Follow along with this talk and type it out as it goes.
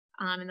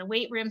in the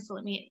weight room. So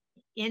let me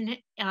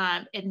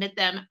admit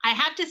them. I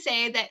have to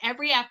say that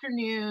every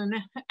afternoon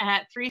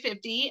at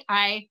 3:50,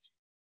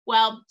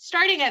 well,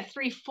 starting at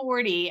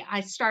 3:40,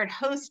 I start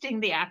hosting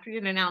the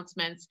afternoon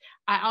announcements.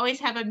 I always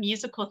have a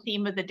musical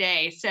theme of the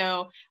day.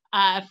 So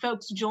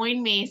folks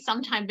join me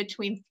sometime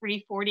between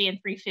 3:40 and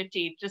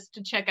 3:50 just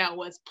to check out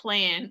what's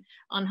playing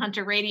on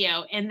Hunter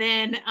Radio. And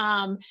then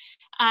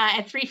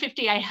at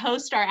 3:50, I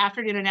host our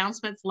afternoon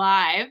announcements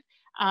live.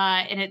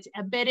 And it's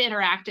a bit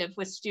interactive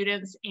with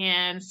students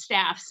and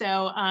staff.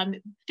 So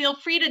feel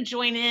free to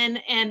join in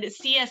and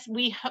see us.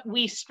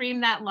 We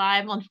stream that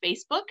live on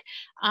Facebook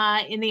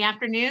in the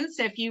afternoon.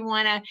 So if you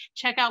want to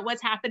check out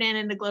what's happening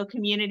in the GLOW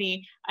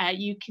community,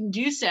 you can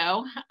do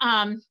so.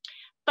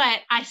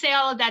 But I say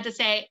all of that to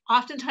say,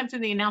 oftentimes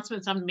in the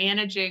announcements, I'm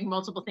managing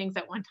multiple things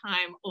at one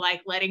time,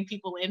 like letting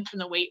people in from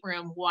the weight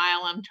room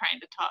while I'm trying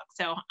to talk.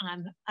 So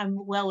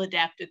I'm well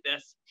adept at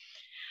this.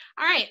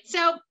 All right,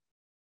 so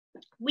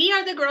we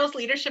are the Girls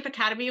Leadership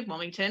Academy of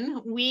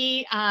Wilmington.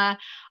 We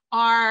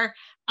are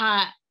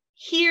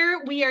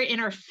here, we are in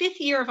our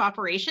 5th year of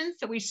operations.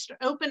 So we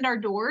opened our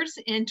doors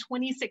in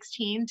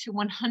 2016 to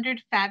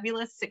 100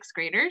 fabulous 6th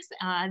graders.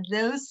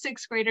 Those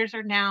 6th graders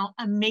are now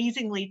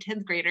amazingly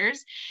 10th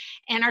graders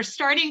and are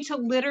starting to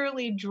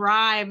literally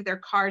drive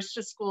their cars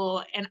to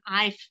school. And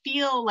I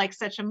feel like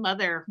such a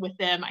mother with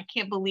them. I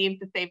can't believe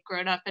that they've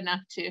grown up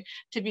enough to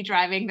be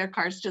driving their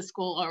cars to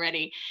school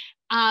already.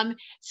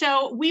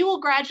 So we will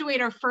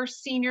graduate our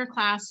first senior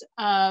class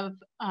of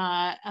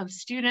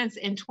students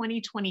in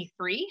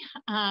 2023.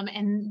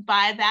 And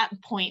by that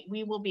point,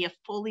 we will be a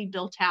fully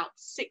built out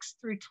 6th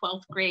through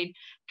 12th grade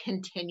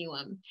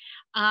continuum.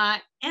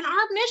 And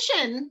our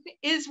mission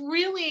is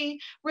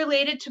really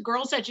related to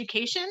girls'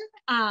 education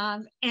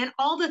and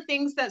all the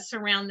things that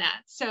surround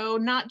that. So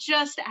not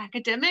just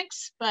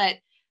academics, but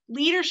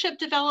leadership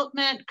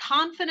development,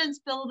 confidence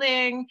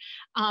building,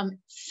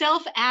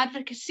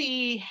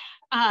 self-advocacy,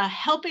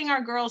 helping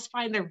our girls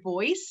find their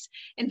voice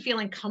and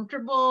feeling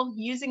comfortable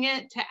using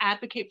it to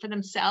advocate for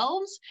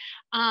themselves,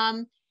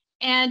 and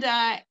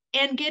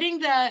getting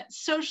the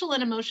social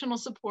and emotional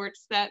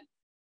supports that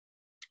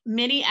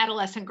many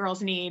adolescent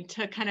girls need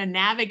to kind of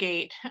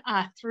navigate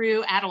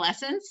through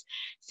adolescence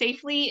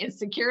safely and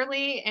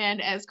securely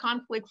and as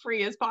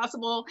conflict-free as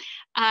possible,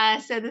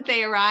 so that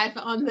they arrive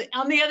on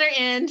the other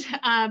end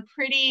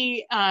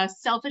pretty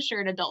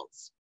self-assured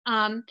adults.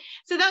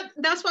 So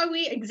that's why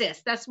we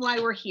exist. That's why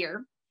we're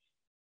here.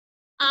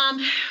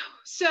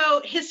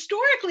 So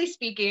historically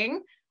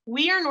speaking,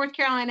 we are North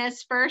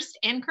Carolina's first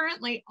and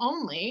currently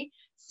only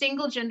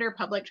single gender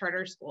public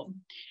charter school,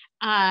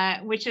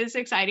 which is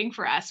exciting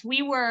for us.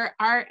 We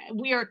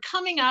are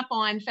coming up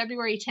on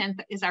February 10th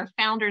is our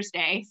Founders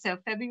Day. So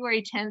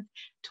February 10th,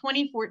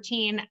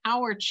 2014,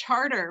 our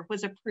charter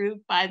was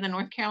approved by the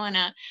North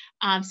Carolina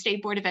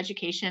State Board of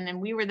Education.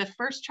 And we were the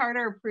first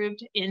charter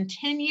approved in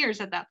 10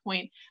 years at that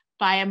point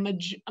by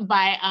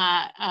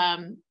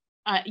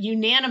a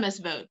unanimous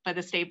vote by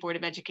the State Board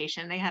of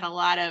Education. They had a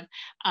lot of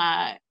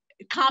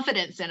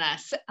confidence in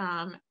us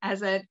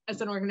as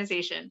an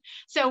organization.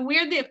 So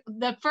we're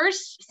the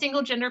first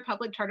single gender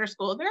public charter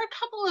school. There are a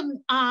couple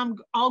of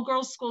all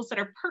girls schools that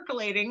are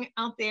percolating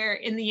out there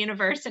in the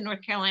universe in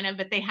North Carolina,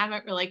 but they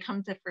haven't really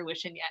come to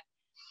fruition yet.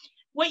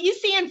 What you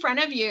see in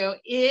front of you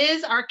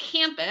is our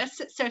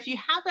campus. So if you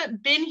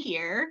haven't been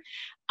here,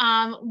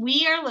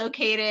 we are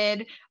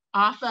located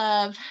off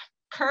of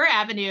Kerr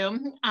Avenue.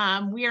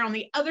 We are on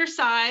the other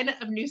side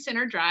of New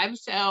Center Drive.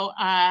 So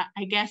I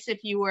guess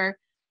if you were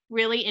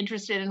really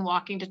interested in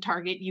walking to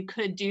Target, you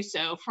could do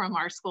so from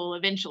our school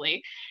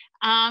eventually.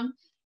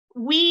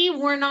 We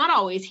were not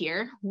always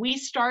here. We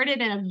started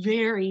in a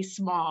very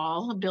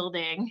small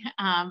building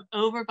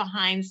over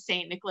behind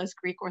St. Nicholas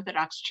Greek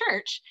Orthodox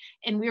Church.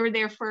 And we were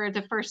there for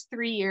the first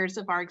 3 years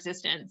of our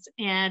existence.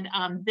 And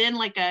then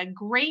like a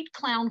great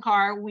clown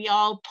car, we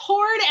all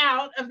poured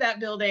out of that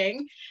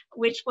building,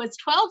 which was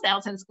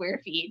 12,000 square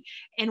feet.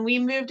 And we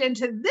moved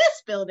into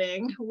this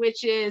building,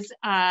 which is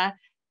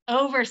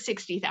over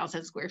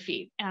 60,000 square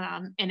feet.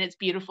 And it's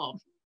beautiful.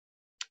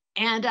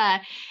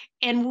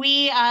 And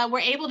we were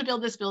able to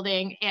build this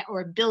building,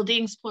 or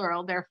buildings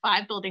plural. There are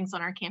 5 buildings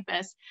on our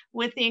campus,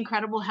 with the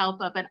incredible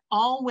help of an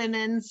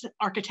all-women's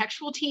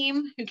architectural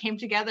team who came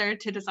together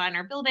to design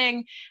our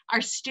building.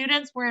 Our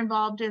students were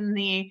involved in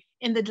the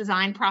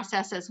design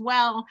process as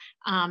well.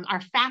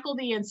 Our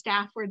faculty and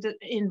staff were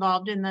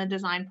involved in the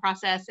design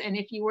process. And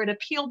if you were to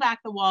peel back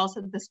the walls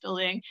of this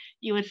building,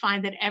 you would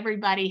find that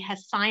everybody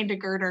has signed a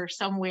girder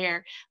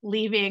somewhere,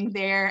 leaving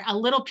a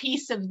little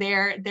piece of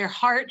their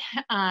heart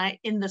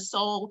in the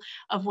soul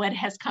of what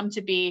has come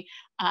to be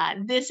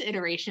this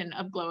iteration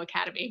of GLOW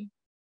Academy.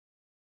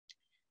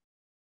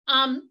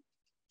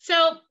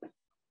 So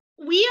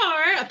we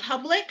are a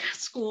public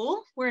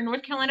school. We're a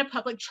North Carolina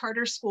public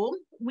charter school.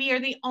 We are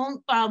the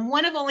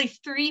one of only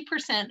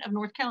 3% of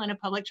North Carolina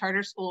public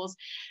charter schools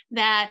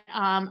that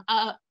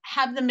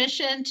have the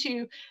mission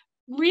to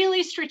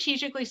really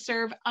strategically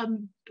serve a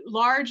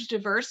large,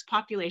 diverse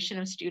population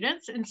of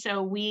students. And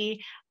so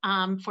we,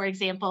 for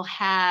example,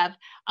 have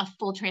a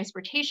full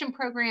transportation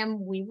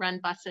program. We run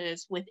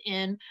buses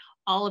within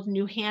all of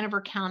New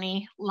Hanover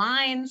County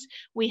lines.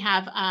 We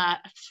have a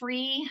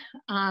free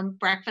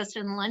breakfast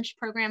and lunch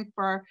program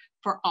for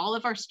all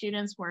of our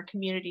students. We're a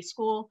community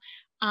school.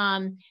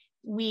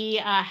 We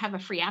have a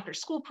free after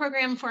school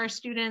program for our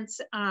students.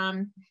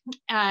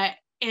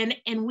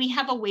 And we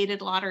have a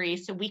weighted lottery,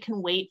 so we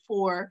can wait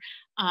for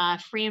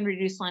free and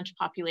reduced lunch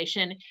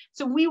population.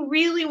 So we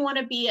really want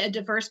to be a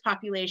diverse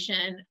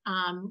population,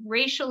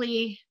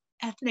 racially,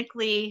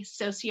 ethnically,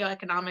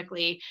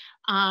 socioeconomically,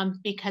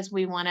 because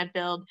we want to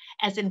build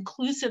as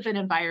inclusive an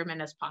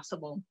environment as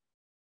possible.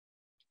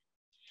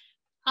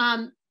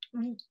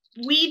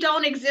 We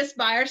don't exist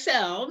by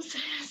ourselves.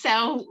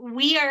 So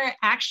we are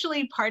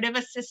actually part of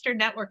a sister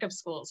network of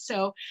schools.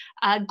 So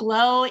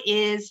GLOW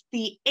is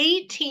the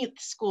 18th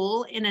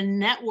school in a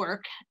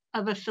network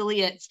of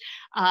affiliates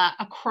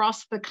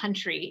across the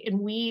country. And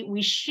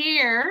we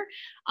share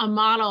a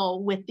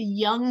model with the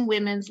Young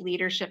Women's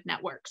Leadership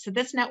Network. So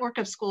this network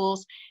of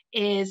schools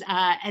is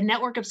a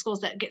network of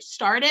schools that get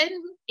started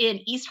in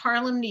East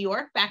Harlem, New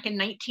York, back in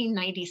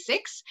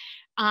 1996.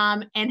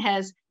 And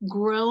has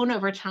grown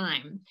over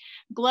time.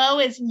 GLOW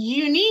is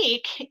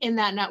unique in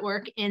that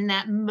network in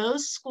that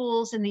most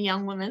schools in the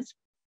Young Women's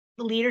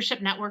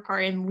Leadership Network are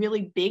in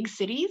really big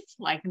cities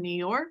like New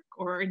York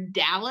or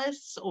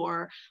Dallas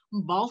or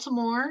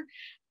Baltimore.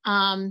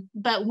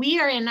 But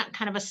we are in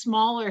kind of a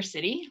smaller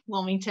city,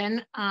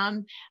 Wilmington.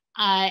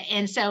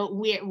 And so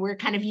we're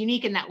kind of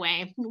unique in that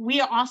way.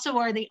 We also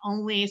are the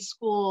only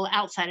school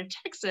outside of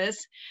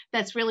Texas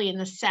that's really in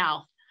the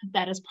South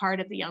that is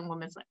part of the Young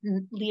Women's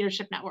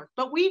Leadership Network.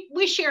 But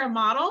we share a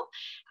model,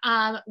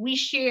 we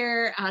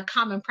share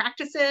common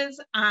practices,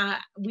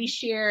 we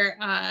share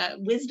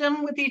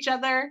wisdom with each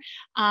other,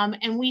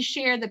 and we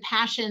share the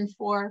passion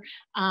for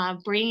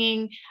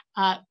bringing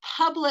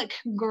public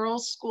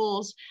girls'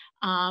 schools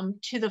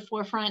to the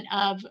forefront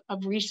of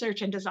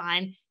research and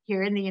design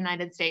here in the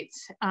United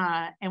States.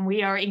 And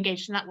we are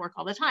engaged in that work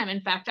all the time.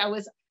 In fact, I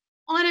was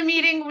on a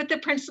meeting with the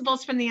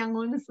principals from the Young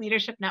Women's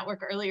Leadership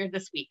Network earlier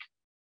this week.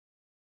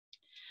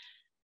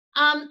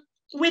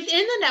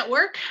 Within the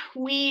network,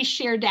 we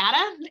share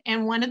data.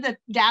 And one of the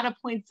data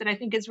points that I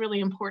think is really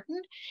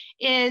important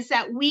is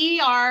that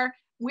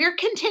we're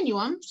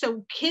continuum.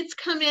 So kids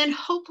come in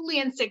hopefully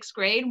in 6th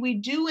grade. We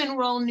do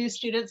enroll new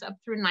students up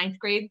through 9th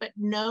grade, but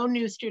no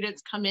new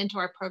students come into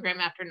our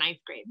program after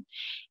 9th grade.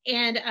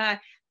 And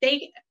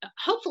they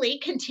hopefully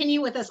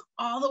continue with us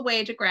all the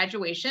way to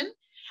graduation,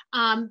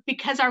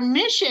 because our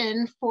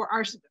mission for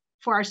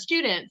our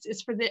students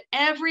is for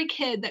every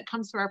kid that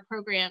comes through our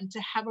program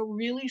to have a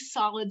really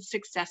solid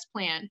success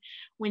plan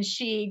when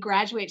she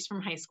graduates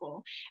from high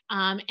school.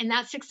 And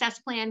that success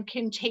plan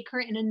can take her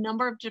in a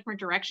number of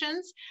different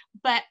directions,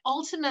 but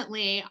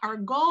ultimately our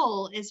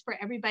goal is for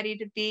everybody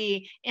to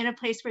be in a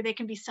place where they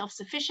can be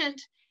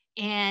self-sufficient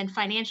and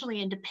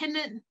financially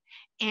independent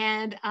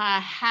and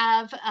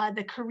have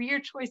the career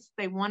choice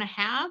they want to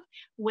have,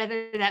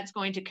 whether that's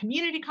going to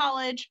community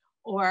college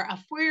or a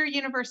four-year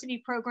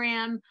university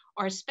program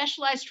or a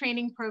specialized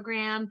training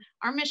program.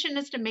 Our mission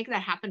is to make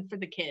that happen for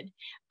the kid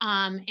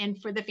and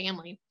for the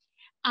family.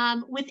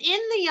 Within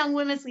the Young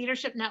Women's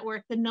Leadership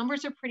Network, the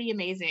numbers are pretty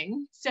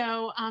amazing.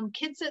 So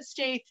kids that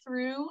stay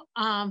through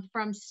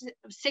from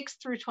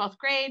 6th through 12th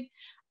grade,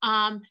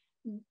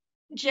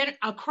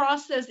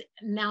 across those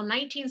now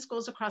 19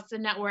 schools across the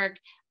network,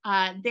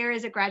 there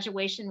is a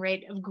graduation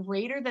rate of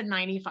greater than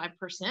 95%,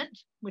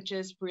 which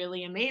is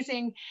really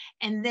amazing.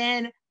 And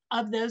then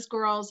of those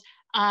girls,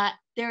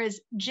 there is,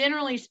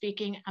 generally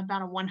speaking,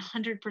 about a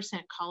 100%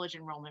 college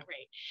enrollment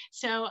rate.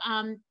 So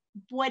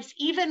what's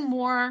even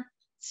more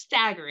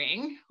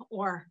staggering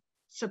or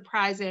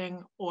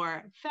surprising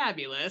or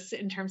fabulous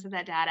in terms of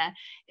that data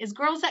is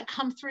girls that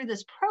come through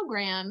this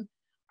program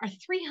are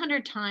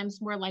 300 times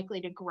more likely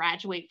to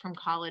graduate from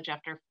college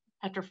after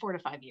 4 to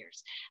 5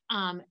 years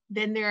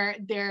than their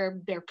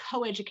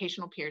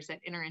co-educational peers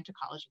that enter into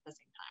college at the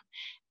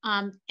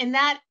same time. And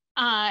that,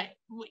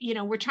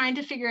 we're trying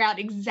to figure out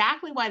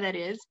exactly why that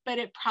is, but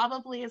it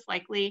probably is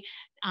likely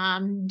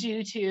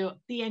due to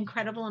the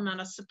incredible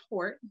amount of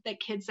support that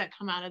kids that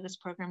come out of this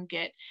program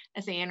get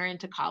as they enter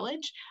into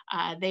college.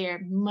 They are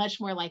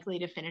much more likely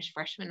to finish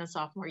freshman and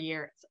sophomore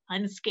year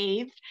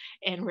unscathed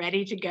and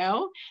ready to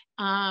go.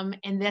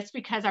 And that's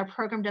because our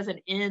program doesn't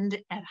end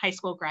at high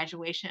school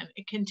graduation.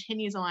 It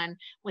continues on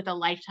with a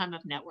lifetime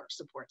of network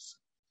supports.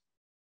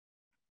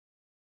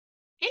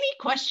 Any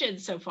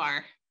questions so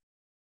far?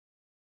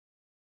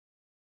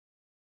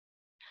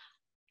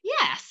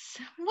 Yes.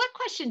 What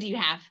question do you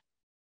have?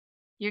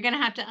 You're going to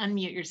have to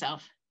unmute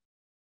yourself.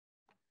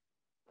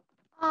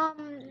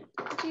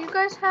 Do you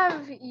guys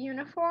have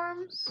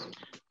uniforms?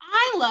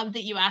 I love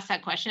that you asked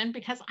that question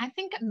because I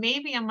think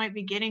maybe I might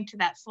be getting to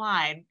that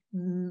slide.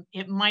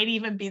 It might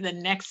even be the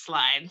next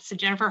slide. So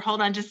Jennifer,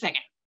 hold on just a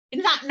second.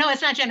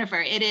 It's not Jennifer.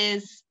 It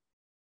is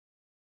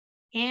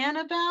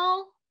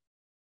Annabelle.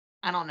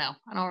 I don't know.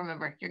 I don't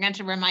remember. You're going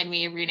to remind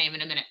me of your name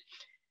in a minute.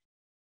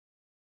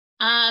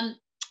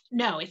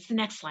 No, it's the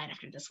next slide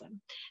after this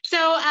one.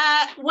 So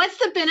what's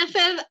the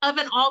benefit of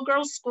an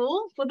all-girls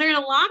school? Well, there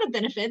are a lot of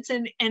benefits,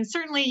 and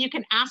certainly you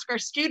can ask our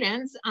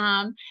students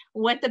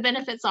what the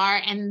benefits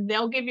are, and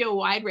they'll give you a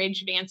wide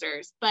range of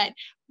answers. But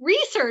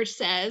research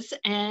says,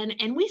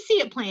 and we see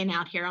it playing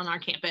out here on our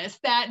campus,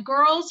 that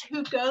girls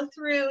who go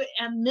through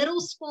a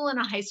middle school and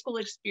a high school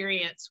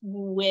experience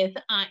with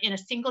in a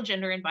single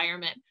gender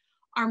environment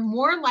are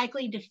more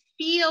likely to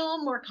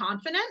feel more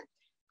confident,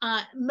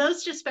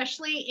 most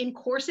especially in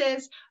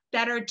courses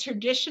that are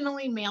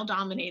traditionally male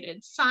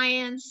dominated.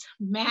 Science,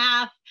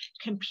 math,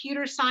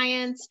 computer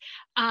science,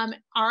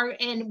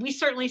 and we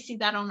certainly see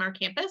that on our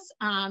campus.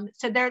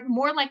 So they're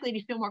more likely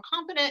to feel more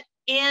confident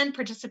and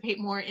participate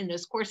more in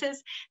those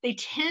courses. They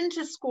tend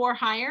to score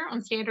higher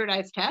on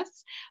standardized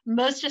tests,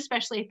 most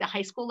especially at the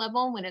high school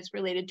level when it's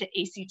related to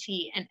ACT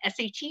and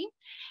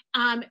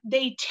SAT.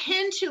 They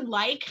tend to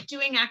like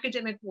doing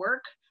academic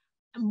work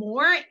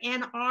more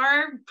and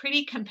are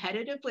pretty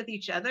competitive with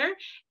each other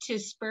to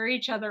spur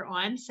each other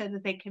on so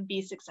that they can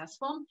be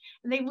successful.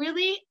 And they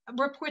really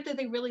report that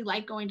they really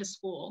like going to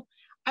school.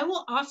 I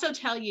will also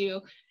tell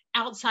you,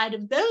 outside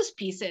of those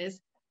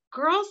pieces,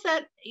 girls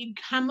that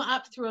come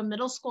up through a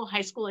middle school,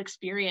 high school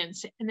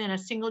experience and then a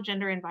single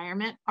gender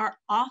environment are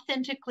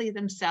authentically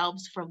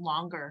themselves for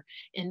longer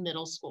in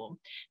middle school.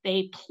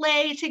 They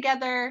play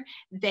together,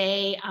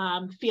 they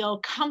feel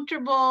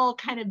comfortable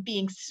kind of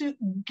being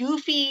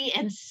goofy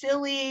and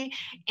silly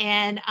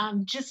and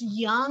just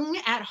young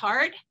at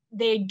heart.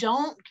 They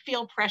don't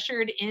feel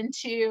pressured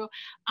into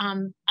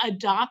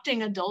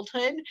adopting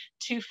adulthood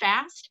too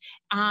fast.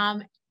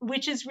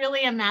 Which is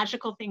really a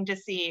magical thing to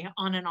see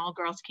on an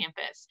all-girls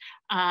campus.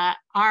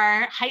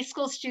 Our high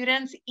school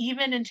students,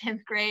 even in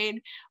 10th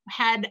grade,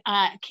 had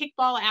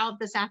kickball out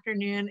this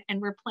afternoon, and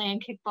we're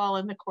playing kickball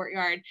in the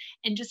courtyard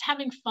and just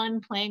having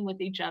fun playing with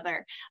each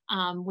other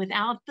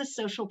without the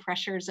social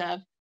pressures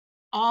of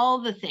all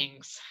the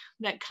things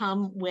that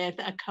come with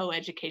a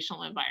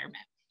co-educational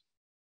environment.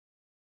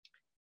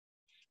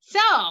 So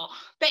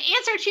the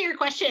answer to your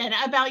question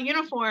about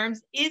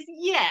uniforms is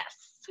yes.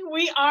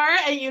 We are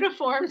a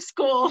uniform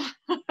school.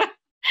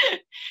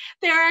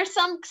 There are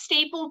some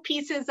staple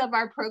pieces of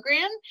our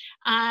program.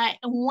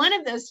 One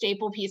of those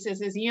staple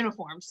pieces is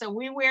uniforms. So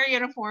we wear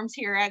uniforms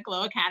here at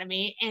Glow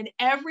Academy, and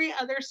every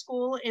other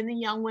school in the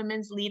Young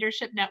Women's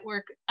Leadership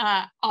Network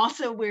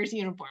also wears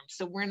uniforms.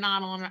 So we're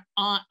not on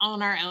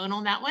our own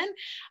on that one.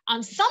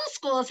 Some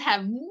schools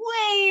have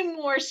way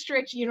more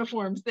strict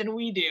uniforms than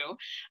we do.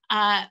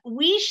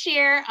 We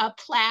share a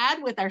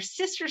plaid with our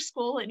sister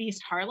school in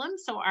East Harlem.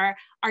 So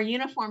our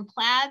uniform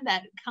plaid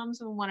that comes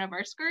in one of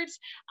our skirts,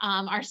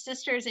 our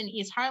sisters in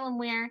East Harlem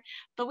wear,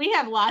 but we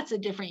have lots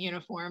of different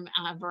uniform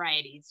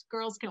varieties.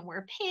 Girls can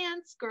wear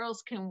pants,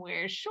 girls can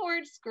wear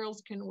shorts,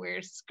 girls can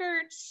wear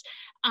skirts.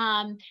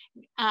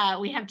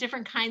 We have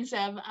different kinds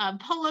of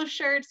polo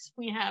shirts.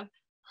 We have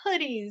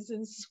hoodies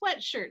and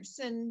sweatshirts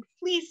and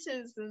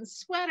fleeces and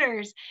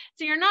sweaters.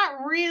 So you're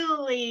not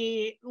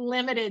really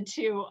limited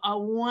to a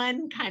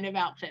one kind of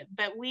outfit,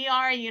 but we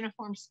are a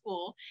uniform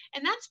school.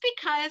 And that's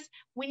because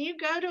when you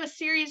go to a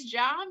serious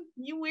job,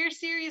 you wear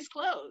serious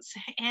clothes,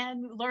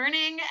 and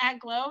learning at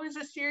Glow is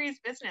a serious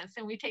business,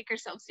 and we take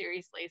ourselves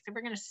seriously. So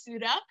we're going to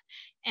suit up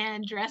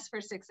and dress for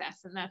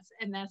success.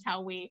 And that's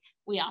how we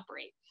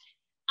operate.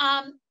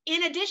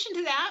 In addition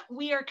to that,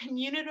 we are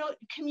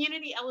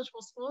community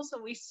eligible schools.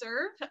 So we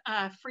serve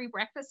free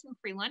breakfast and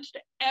free lunch to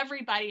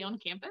everybody on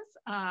campus,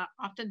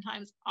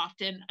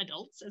 often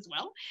adults as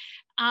well.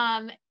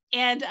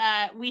 And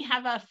we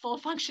have a full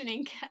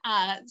functioning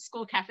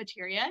school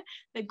cafeteria,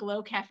 the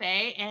Glow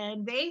Cafe,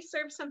 and they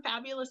serve some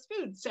fabulous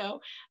food. So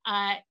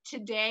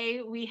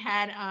today we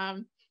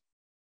had,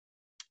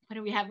 what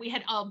do we have? We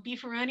had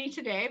beefaroni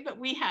today, but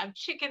we have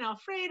chicken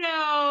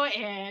Alfredo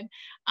and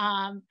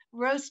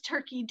roast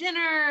turkey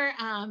dinner.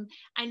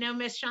 I know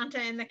Miss Shanta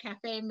in the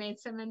cafe made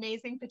some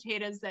amazing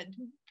potatoes that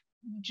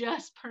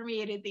just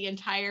permeated the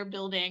entire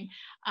building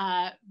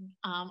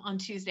on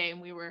Tuesday, and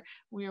we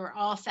were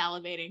all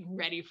salivating,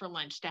 ready for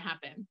lunch to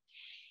happen.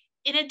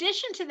 In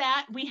addition to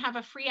that, we have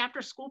a free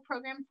after school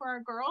program for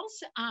our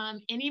girls.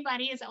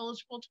 Anybody is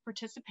eligible to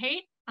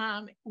participate.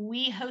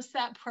 We host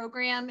that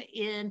program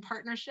in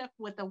partnership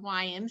with the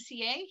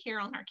YMCA here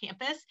on our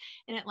campus,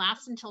 and it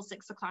lasts until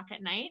 6 o'clock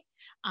at night.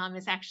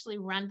 It's actually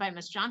run by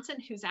Miss Johnson,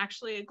 who's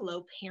actually a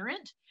Glow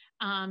parent.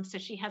 So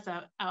she has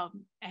a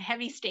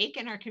heavy stake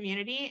in our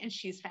community, and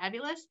she's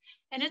fabulous.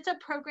 And it's a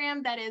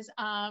program that is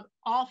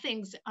all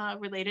things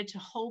related to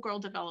whole girl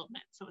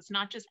development. So it's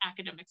not just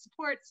academic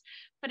supports,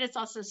 but it's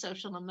also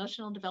social and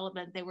emotional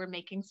development. They were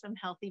making some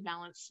healthy,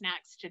 balanced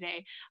snacks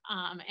today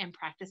and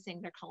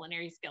practicing their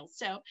culinary skills.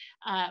 So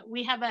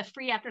we have a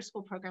free after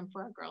school program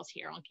for our girls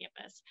here on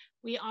campus.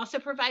 We also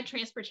provide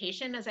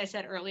transportation, as I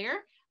said earlier.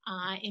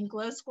 In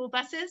Glow school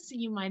buses.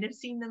 You might have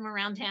seen them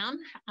around town.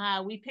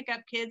 We pick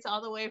up kids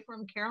all the way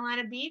from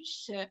Carolina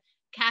Beach to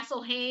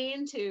Castle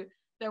Hayne to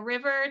the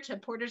river to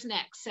Porter's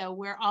Neck. So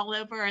we're all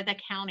over the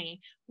county.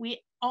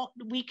 We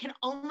we can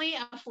only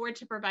afford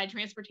to provide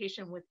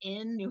transportation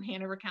within New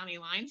Hanover County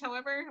lines.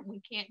 However,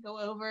 we can't go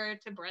over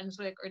to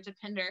Brunswick or to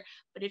Pender,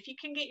 but if you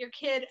can get your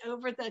kid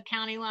over the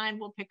county line,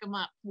 we'll pick them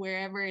up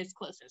wherever is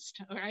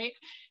closest, all right?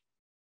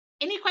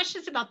 Any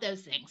questions about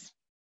those things?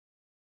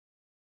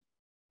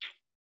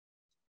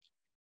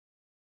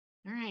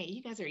 All right,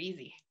 you guys are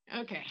easy.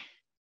 Okay.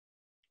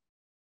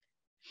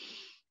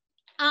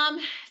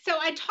 So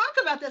I talk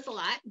about this a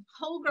lot,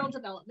 whole girl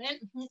development,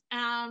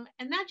 and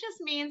that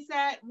just means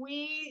that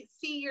we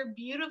see your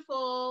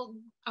beautiful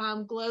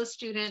GLOW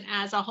student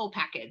as a whole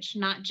package,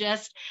 not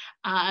just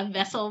a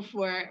vessel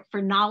for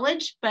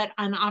knowledge, but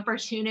an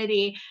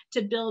opportunity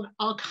to build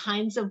all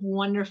kinds of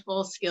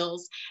wonderful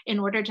skills in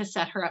order to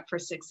set her up for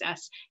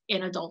success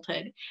in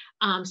adulthood.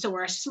 So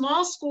we're a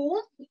small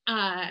school.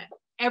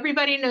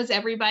 Everybody knows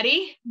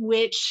everybody,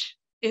 which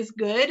is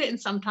good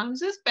and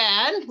sometimes is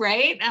bad,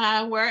 right?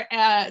 We're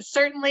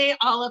certainly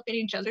all up in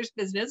each other's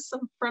business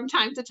from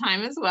time to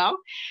time as well.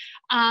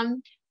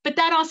 But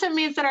that also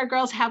means that our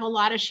girls have a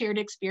lot of shared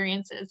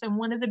experiences. And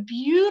one of the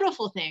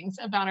beautiful things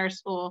about our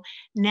school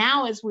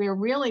now as we're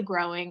really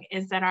growing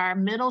is that our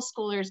middle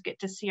schoolers get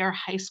to see our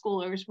high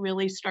schoolers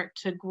really start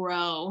to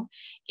grow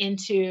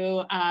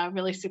into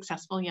really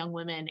successful young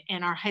women.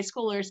 And our high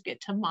schoolers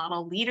get to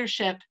model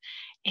leadership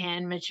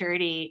and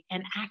maturity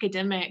and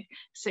academic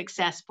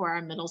success for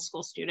our middle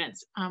school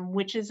students,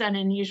 which is an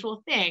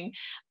unusual thing.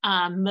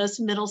 Most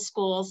middle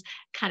schools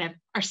kind of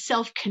are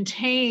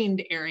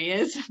self-contained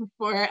areas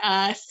for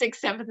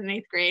 6th, 7th, and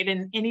 8th grade,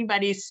 and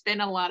anybody who's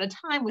spent a lot of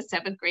time with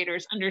 7th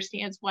graders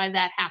understands why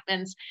that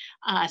happens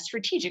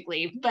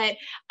strategically. But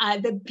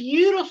the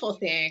beautiful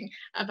thing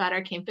about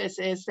our campus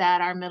is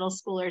that our middle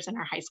schoolers and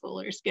our high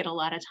schoolers get a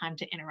lot of time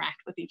to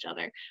interact with each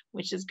other,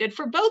 which is good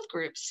for both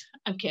groups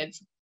of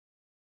kids.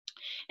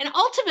 And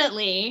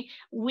ultimately,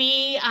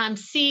 we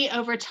see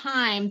over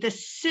time the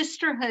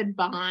sisterhood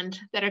bond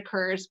that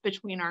occurs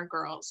between our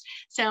girls.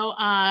 So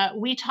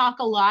we talk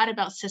a lot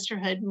about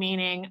sisterhood,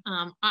 meaning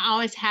I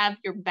always have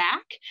your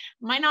back.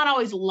 Might not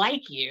always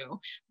like you,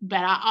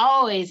 but I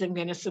always am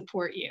going to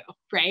support you,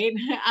 right?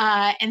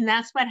 And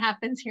that's what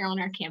happens here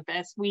on our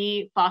campus.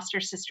 We foster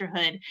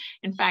sisterhood.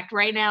 In fact,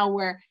 right now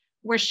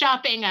we're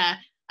shopping a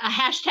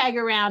hashtag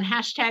around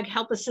hashtag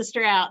help a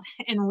sister out,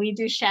 and we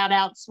do shout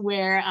outs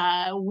where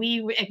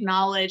we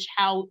acknowledge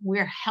how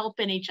we're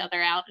helping each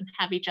other out and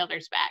have each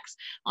other's backs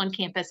on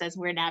campus as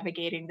we're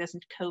navigating this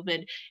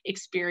COVID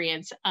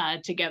experience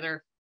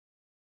together,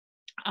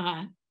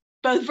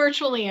 both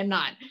virtually and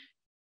not.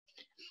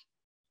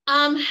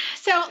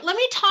 So let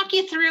me talk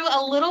you through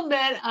a little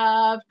bit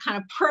of kind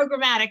of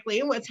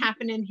programmatically what's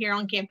happening here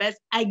on campus.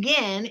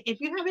 Again, if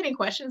you have any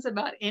questions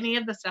about any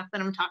of the stuff that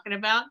I'm talking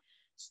about,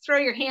 just throw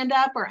your hand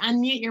up or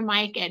unmute your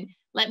mic and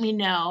let me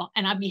know.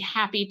 And I'd be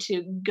happy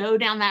to go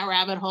down that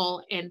rabbit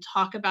hole and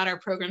talk about our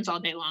programs all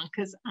day long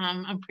because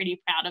I'm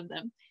pretty proud of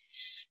them.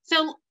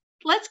 So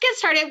let's get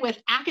started with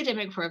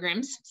academic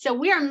programs. So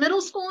we are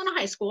middle school and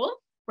high school,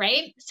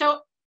 right?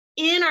 So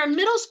in our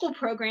middle school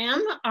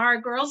program,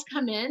 our girls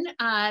come in,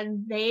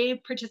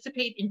 they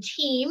participate in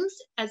teams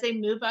as they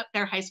move up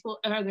their high school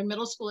or their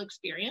middle school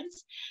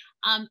experience.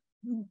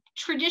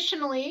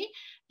 Traditionally,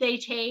 they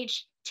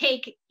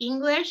take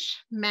English,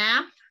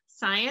 math,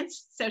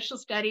 science, social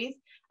studies,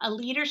 a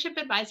leadership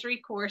advisory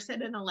course,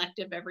 and an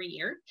elective every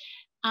year.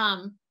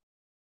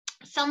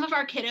 Some of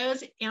our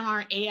kiddos in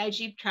our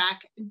AIG track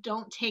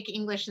don't take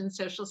English and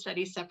social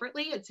studies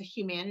separately. It's a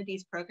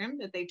humanities program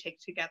that they take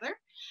together.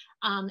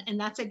 And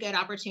that's a good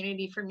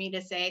opportunity for me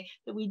to say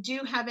that we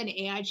do have an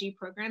AIG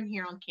program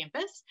here on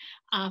campus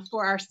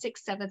for our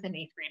 6th, 7th, and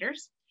 8th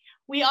graders.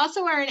 We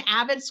also are an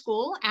AVID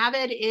school.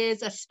 AVID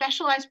is a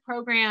specialized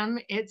program.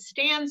 It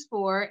stands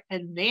for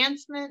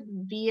Advancement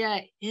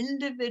Via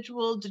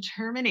Individual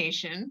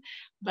Determination,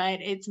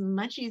 but it's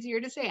much easier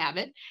to say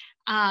AVID.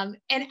 And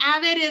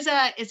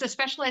AVID is a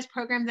specialized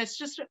program that's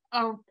just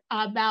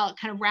about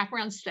kind of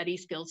wraparound study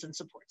skills and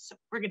support. So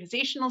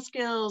organizational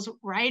skills,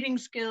 writing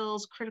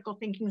skills, critical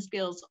thinking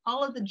skills,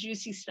 all of the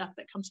juicy stuff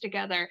that comes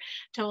together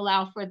to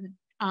allow for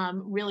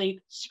really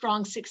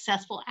strong,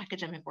 successful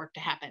academic work to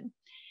happen.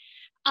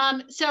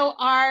 So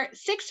our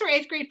 6th or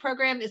 8th grade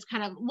program is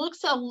kind of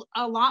looks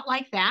a lot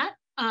like that,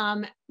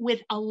 with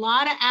a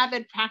lot of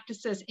AVID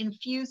practices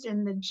infused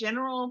in the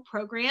general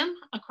program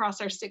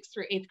across our 6th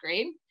through 8th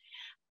grade.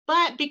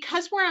 But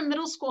because we're a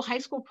middle school, high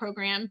school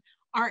program,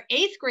 our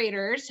 8th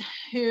graders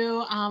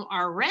who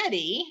are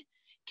ready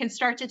can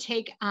start to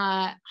take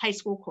high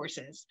school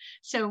courses.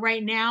 So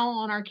right now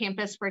on our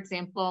campus, for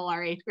example,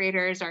 our 8th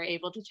graders are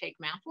able to take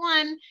Math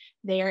 1.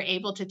 They are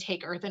able to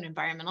take Earth and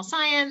Environmental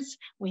Science.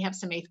 We have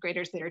some 8th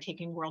graders that are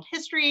taking World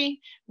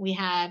History. We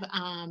have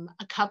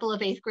a couple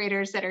of 8th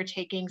graders that are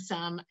taking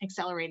some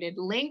accelerated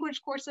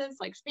language courses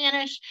like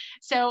Spanish.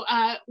 So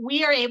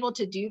we are able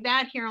to do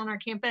that here on our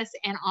campus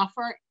and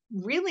offer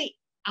really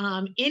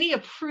any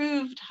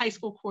approved high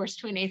school course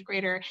to an 8th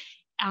grader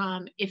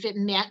if it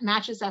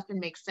matches up and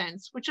makes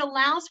sense, which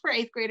allows for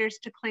 8th graders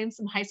to claim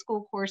some high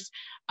school course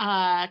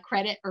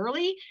credit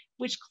early,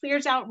 which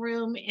clears out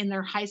room in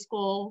their high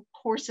school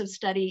course of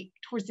study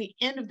towards the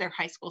end of their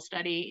high school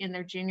study in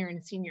their junior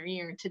and senior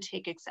year to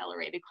take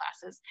accelerated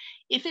classes.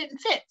 If it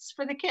fits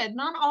for the kid,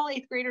 not all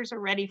 8th graders are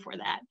ready for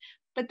that,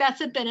 but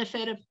that's a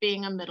benefit of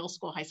being a middle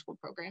school high school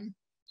program.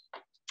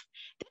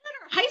 In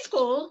our high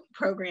school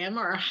program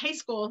or our high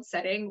school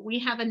setting, we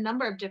have a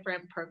number of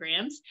different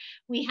programs.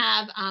 We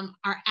have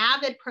our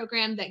AVID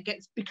program that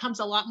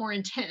becomes a lot more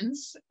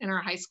intense in our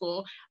high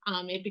school.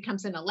 It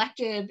becomes an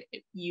elective.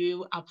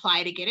 You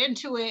apply to get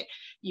into it.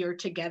 You're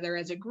together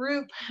as a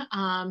group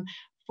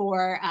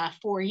for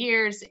 4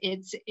 years.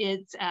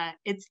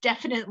 It's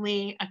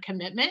definitely a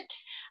commitment.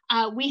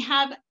 We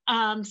have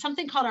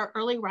something called our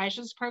Early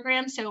Risers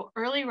program. So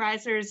Early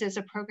Risers is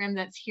a program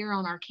that's here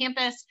on our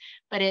campus,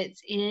 but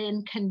it's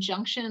in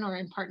conjunction or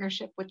in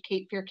partnership with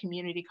Cape Fear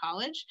Community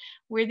College.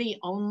 We're the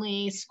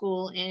only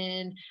school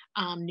in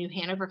New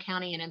Hanover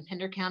County and in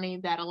Pender County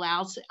that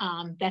allows,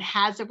 that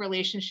has a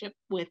relationship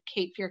with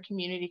Cape Fear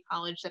Community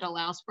College that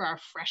allows for our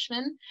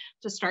freshmen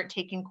to start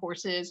taking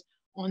courses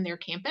on their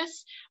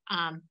campus.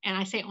 And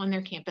I say on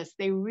their campus,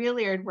 they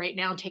really are right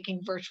now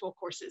taking virtual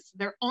courses.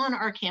 They're on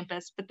our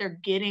campus, but they're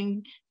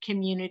getting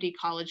community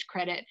college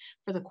credit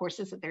for the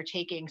courses that they're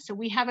taking. So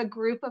we have a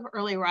group of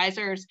early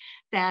risers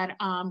that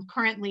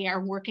currently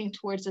are working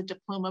towards a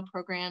diploma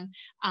program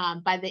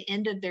by the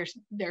end of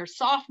their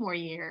sophomore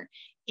year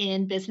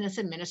in business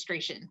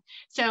administration.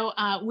 So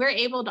we're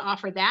able to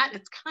offer that.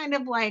 It's kind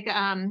of like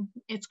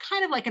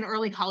an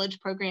early college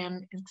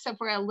program, except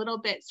for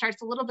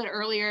starts a little bit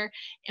earlier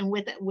and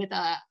with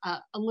a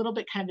little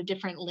bit kind of a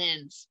different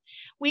lens.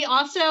 We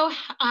also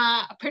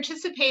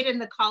participate in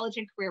the College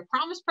and Career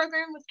Promise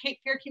program with Cape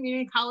Fear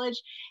Community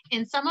College,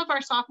 and some of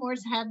our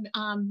sophomores have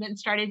been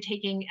started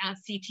taking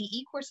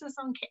CTE courses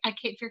at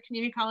Cape Fear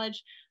Community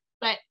College.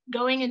 But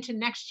going into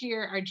next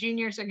year, our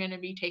juniors are going to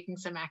be taking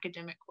some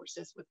academic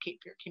courses with Cape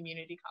Fear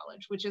Community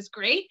College, which is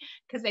great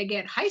because they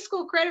get high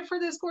school credit for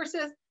those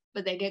courses,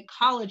 but they get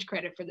college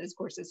credit for those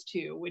courses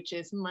too, which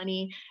is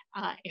money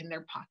in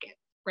their pocket,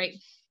 right?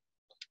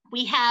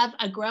 We have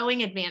a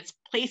growing advanced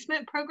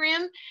placement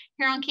program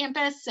here on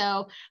campus.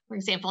 So for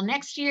example,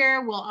 next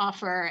year we'll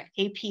offer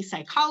AP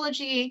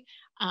Psychology,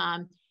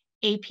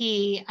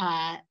 AP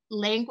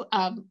language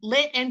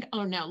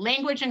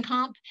and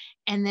comp,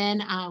 and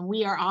then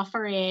we are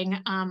offering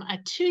a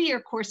 2-year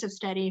course of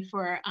study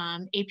for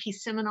AP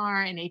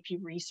seminar and AP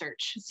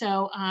research.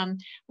 So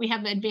we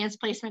have advanced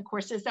placement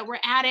courses that we're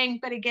adding,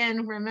 but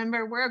again,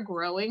 remember we're a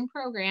growing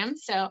program.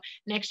 So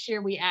next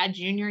year we add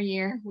junior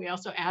year. We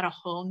also add a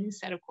whole new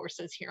set of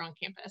courses here on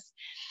campus.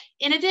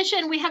 In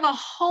addition, we have a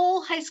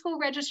whole high school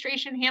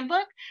registration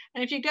handbook.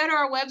 And if you go to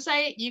our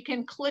website, you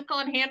can click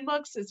on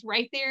handbooks. It's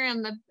right there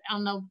on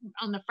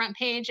the front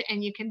page,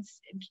 and you can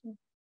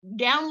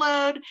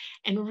download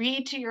and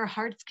read to your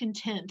heart's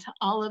content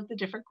all of the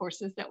different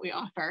courses that we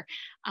offer.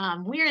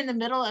 We are in the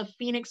middle of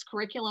Phoenix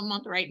Curriculum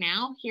Month right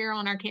now here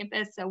on our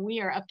campus. So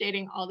we are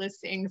updating all those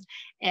things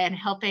and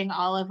helping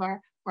all of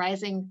our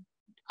rising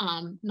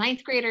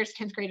 9th graders,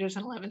 10th graders,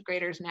 and 11th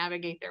graders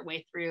navigate their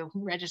way through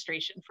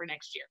registration for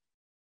next year.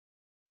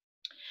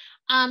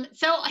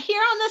 So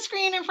here on the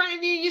screen in front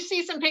of you, you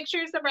see some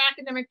pictures of our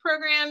academic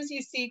programs.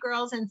 You see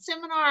girls in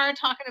seminar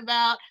talking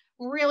about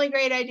really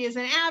great ideas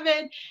in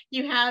AVID.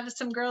 You have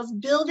some girls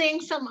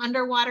building some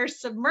underwater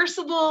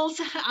submersibles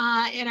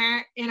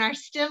in our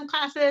STEM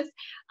classes.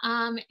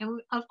 And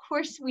of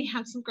course, we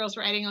have some girls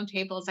writing on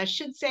tables. I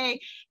should say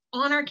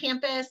on our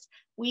campus,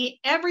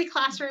 every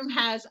classroom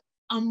has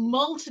a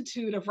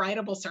multitude of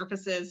writable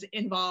surfaces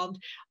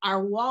involved.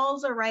 Our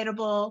walls are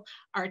writable,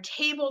 our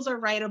tables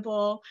are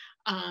writable.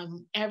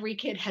 Every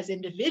kid has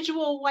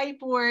individual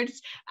whiteboards.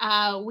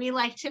 We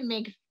like to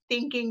make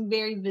thinking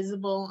very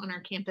visible on our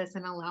campus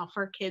and allow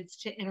for kids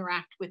to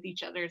interact with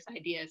each other's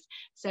ideas.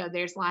 So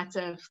there's lots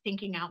of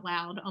thinking out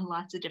loud on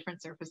lots of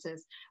different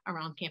surfaces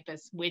around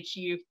campus, which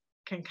you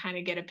can kind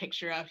of get a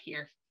picture of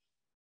here.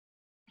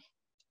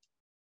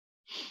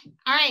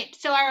 All right,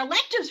 so our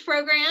electives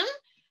program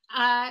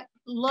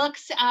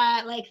looks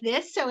like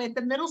this. So at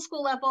the middle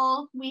school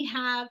level, we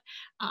have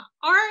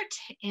art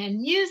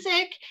and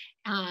music,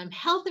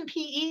 health and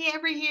PE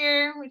every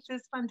year, which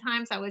is fun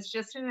times. I was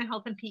just in a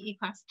health and PE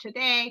class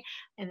today,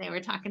 and they were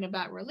talking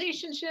about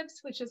relationships,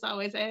 which is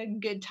always a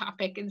good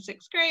topic in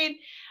 6th grade.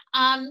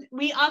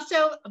 We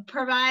also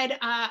provide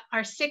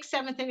our 6th,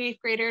 7th, and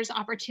 8th graders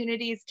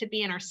opportunities to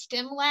be in our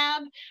STEM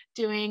lab,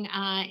 doing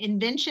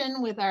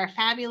invention with our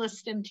fabulous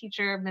STEM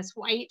teacher, Miss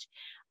White.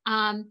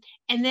 And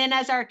then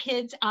as our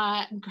kids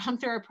come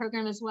through our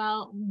program as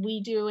well,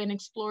 we do an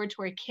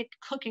exploratory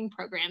cooking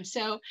program.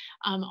 So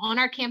on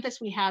our campus,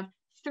 we have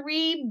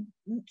 3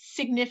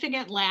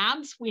 significant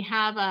labs. We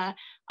have a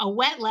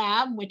wet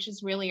lab, which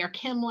is really our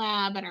chem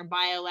lab and our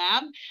bio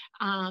lab.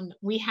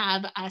 We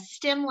have a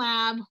STEM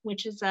lab,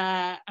 which is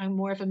a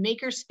more of a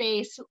maker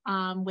space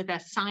with a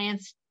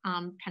science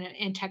kind of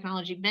in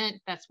technology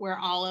bent. That's where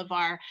all of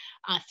our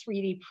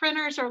 3D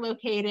printers are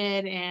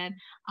located and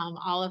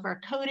all of our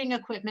coding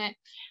equipment.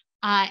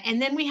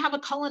 And then we have a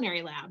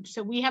culinary lab.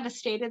 So we have a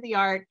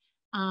state-of-the-art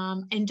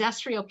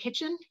industrial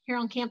kitchen here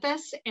on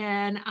campus,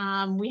 and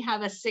we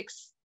have a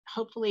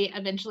hopefully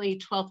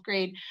eventually 12th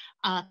grade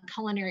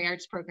culinary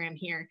arts program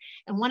here.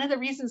 And one of the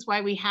reasons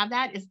why we have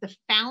that is the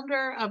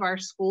founder of our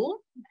school,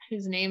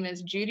 whose name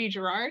is Judy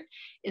Gerard,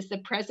 is the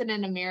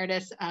president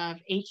emeritus of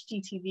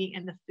HGTV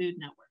and the Food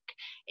Network.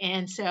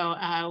 And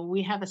so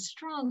we have a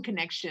strong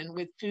connection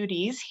with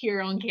foodies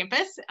here on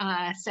campus.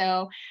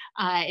 So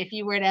if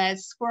you were to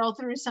scroll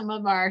through some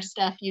of our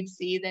stuff, you'd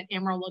see that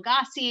Emeril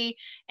Lagasse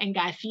and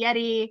Guy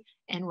Fieri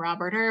and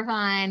Robert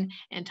Irvine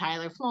and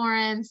Tyler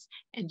Florence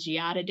and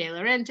Giada De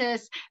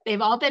Laurentiis, they've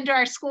all been to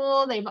our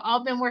school. They've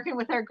all been working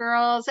with our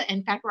girls.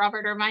 In fact,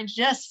 Robert Irvine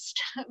just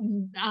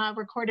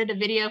recorded a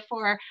video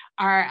for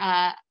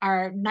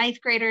our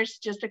ninth graders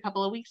just a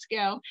couple of weeks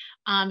ago,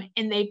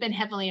 and they've been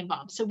heavily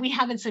involved. So we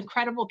have this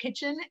incredible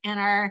kitchen, and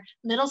our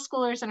middle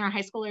schoolers and our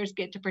high schoolers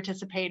get to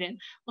participate in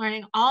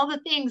learning all the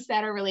things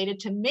that are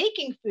related to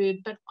making food,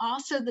 but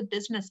also the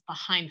business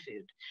behind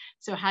food.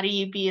 So how do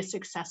you be a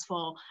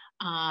successful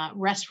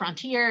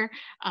restaurateur,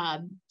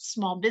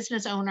 small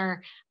business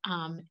owner,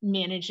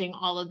 managing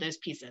all of those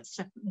pieces,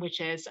 which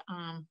is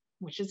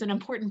an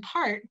important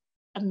part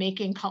of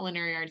making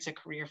culinary arts a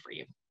career for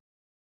you.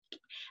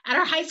 At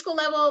our high school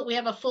level, we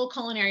have a full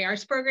culinary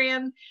arts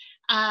program.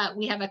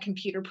 We have a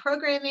computer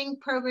programming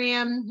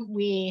program.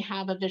 We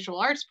have a visual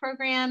arts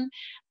program.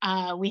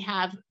 We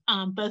have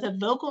both a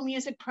vocal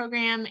music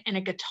program and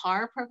a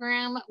guitar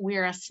program.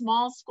 We're a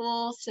small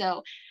school,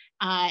 so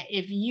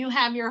if you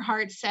have your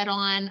heart set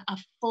on a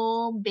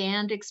full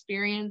band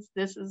experience,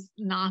 this is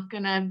not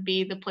going to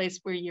be the place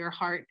where your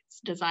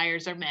heart's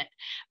desires are met.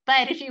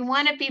 But if you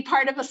want to be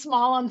part of a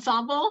small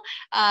ensemble,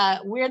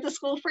 we're the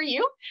school for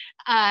you.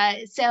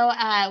 So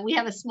we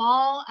have a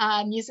small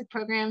music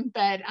program,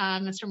 but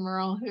Mr.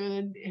 Merle,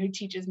 who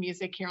teaches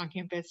music here on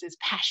campus, is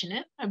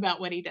passionate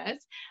about what he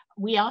does.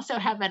 We also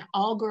have an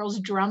all-girls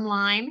drum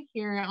line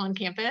here on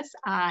campus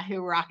who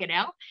rock it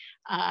out,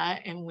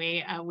 and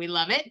we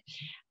love it.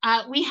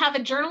 We have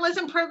a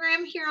journalism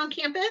program here on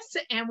campus,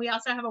 and we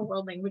also have a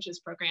world languages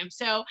program.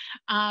 So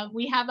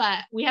we have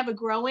a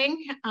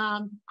growing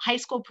high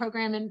school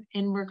program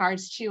in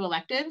regards to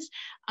electives.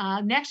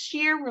 Next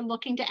year, we're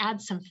looking to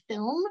add some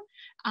film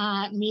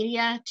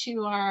media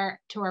to our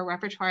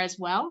repertoire as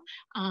well,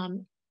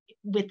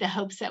 with the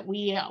hopes that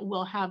we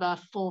will have a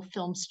full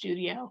film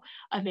studio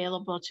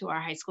available to our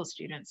high school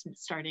students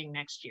starting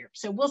next year.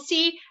 So we'll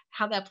see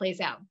how that plays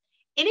out.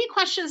 Any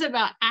questions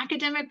about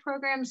academic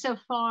programs so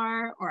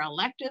far, or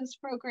electives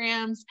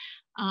programs,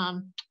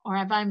 or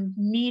if I'm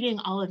meeting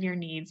all of your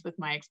needs with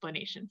my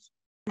explanations?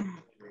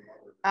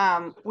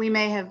 We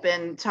may have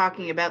been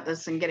talking about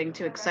this and getting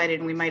too excited,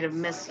 and we might have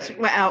missed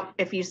out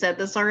if you said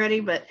this already,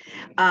 but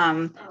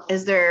do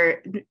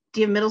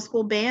you have middle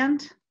school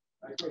band?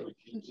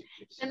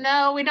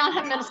 No, we don't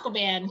have middle school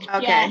band.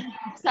 Okay. Yeah,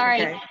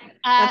 sorry. Okay.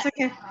 That's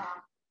okay.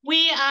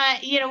 We,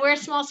 we're a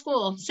small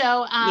school.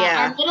 So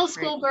our middle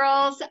school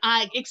girls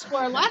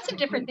explore lots of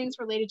different things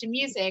related to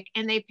music,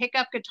 and they pick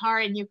up guitar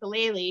and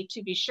ukulele,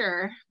 to be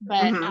sure,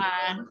 but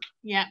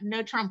yeah,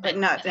 no trumpet.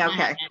 But no,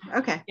 okay.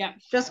 Okay. Yeah.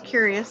 Just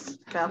curious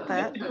about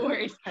that. No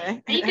worries.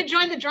 Okay. And you can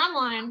join the drum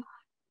line.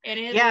 It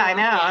is. Yeah, I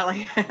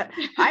know.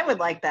 I would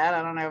like that.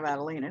 I don't know about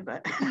Alina,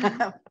 but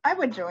I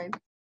would join.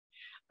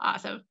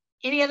 Awesome.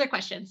 Any other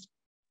questions?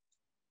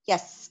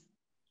 Yes.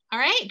 All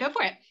right, go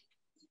for it.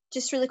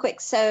 Just really quick.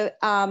 So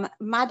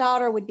my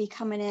daughter would be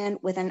coming in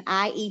with an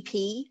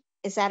IEP.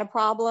 Is that a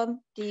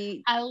problem?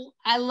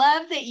 I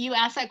love that you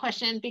asked that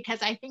question,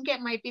 because I think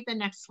it might be the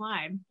next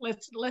slide.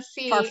 Let's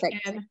see. Perfect.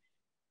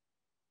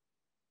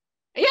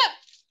 Yep,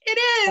 it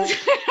is.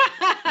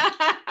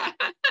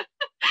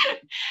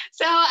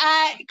 So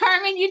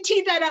Carmen, you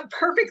teed that up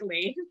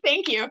perfectly.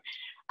 Thank you.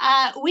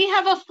 We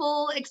have a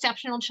full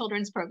exceptional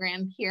children's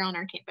program here on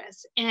our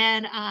campus,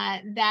 and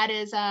that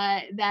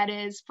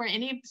is for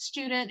any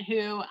student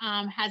who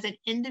has an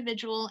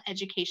individual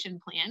education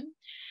plan.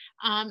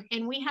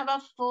 And we have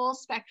a full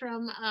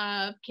spectrum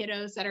of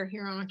kiddos that are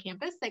here on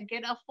campus that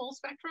get a full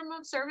spectrum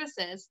of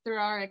services through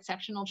our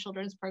exceptional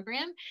children's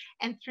program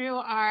and through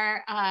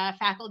our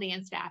faculty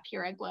and staff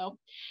here at GLOW.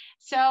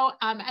 So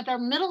at our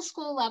middle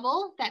school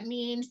level, that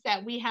means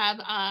that we have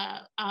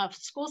a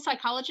school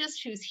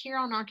psychologist who's here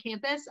on our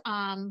campus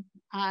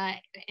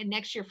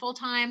next year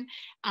full-time.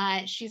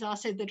 She's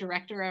also the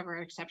director of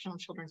our exceptional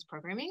children's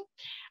programming.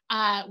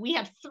 We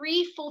have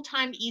 3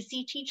 full-time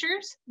EC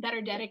teachers that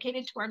are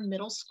dedicated to our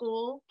middle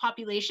school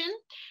population.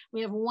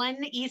 We have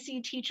 1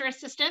 EC teacher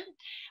assistant.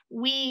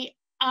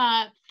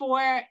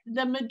 For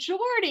the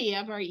majority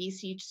of our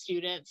EC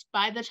students,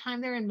 by the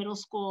time they're in middle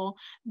school,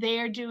 they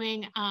are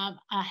doing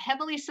a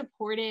heavily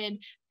supported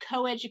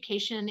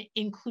co-education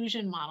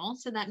inclusion model.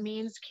 So that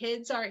means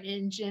kids are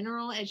in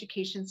general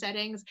education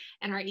settings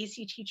and our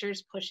EC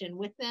teachers push in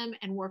with them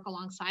and work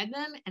alongside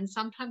them and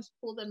sometimes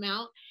pull them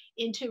out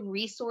into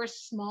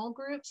resource small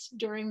groups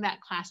during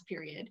that class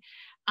period.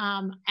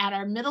 At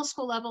our middle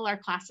school level, our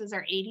classes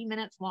are 80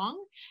 minutes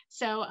long.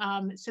 So,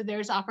 so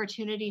there's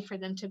opportunity for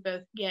them to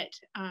both get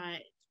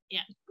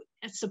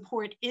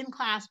support in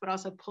class, but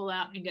also pull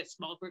out and get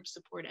small group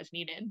support as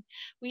needed.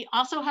 We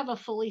also have a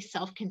fully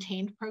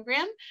self-contained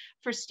program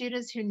for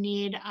students who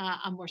need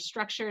a more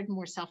structured,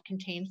 more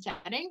self-contained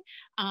setting.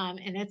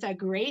 And it's a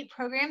great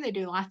program. They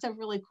do lots of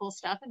really cool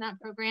stuff in that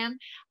program.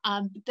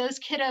 Those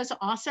kiddos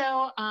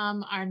also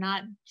are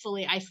not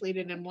fully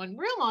isolated in one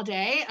room all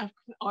day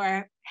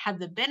or have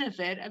the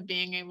benefit of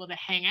being able to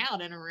hang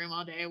out in a room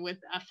all day with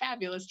a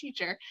fabulous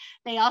teacher.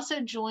 They also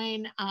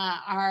join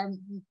our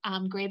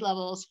grade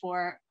levels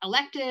for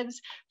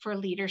electives, for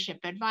leadership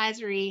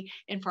advisory,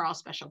 and for all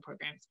special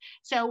programs.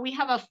 So we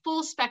have a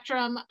full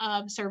spectrum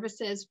of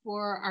services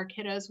for our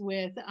kiddos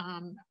with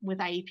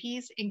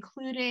IEPs,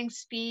 including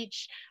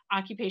speech,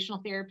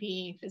 occupational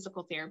therapy,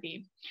 physical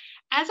therapy.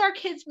 As our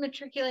kids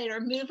matriculate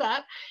or move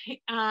up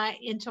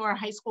into our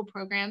high school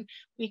program,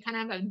 we kind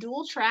of have a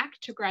dual track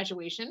to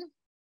graduation.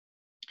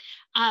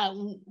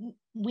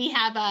 We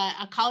have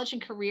a college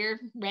and career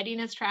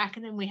readiness track,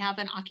 and then we have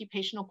an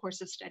occupational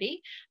course of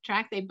study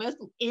track. They both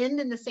end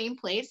in the same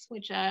place,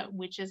 which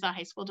is a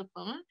high school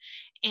diploma.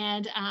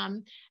 And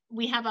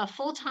we have a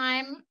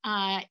full-time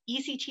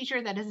EC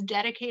teacher that is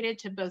dedicated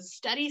to both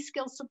study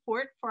skill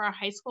support for our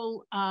high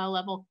school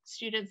level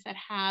students that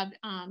have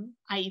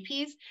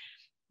IEPs,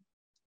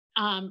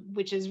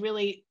 which is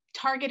really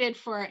targeted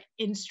for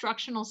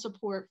instructional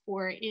support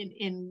for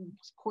in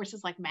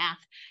courses like math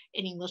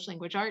and English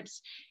language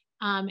arts.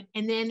 And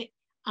then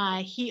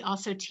he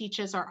also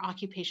teaches our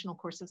occupational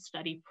course of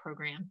study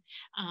program.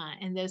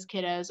 And those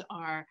kiddos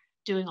are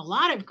doing a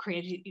lot of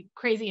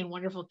crazy and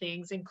wonderful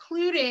things,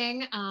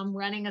 including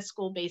running a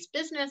school-based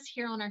business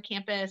here on our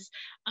campus,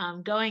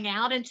 going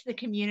out into the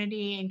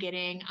community and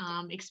getting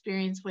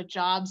experience with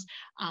jobs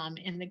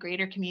in the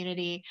greater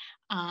community,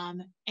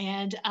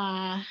 and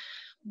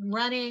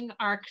running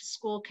our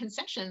school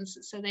concessions.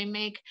 So they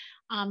make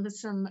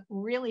some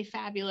really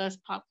fabulous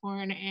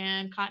popcorn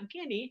and cotton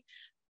candy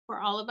for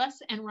all of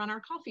us and run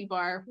our coffee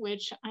bar,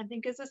 which I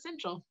think is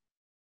essential.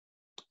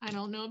 I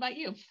don't know about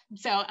you.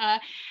 So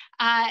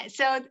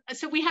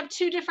so we have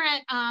two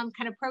different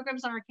kind of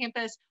programs on our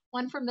campus,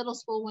 one for middle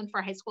school, one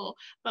for high school,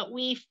 but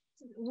we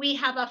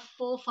have a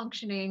full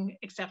functioning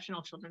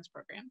exceptional children's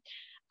program.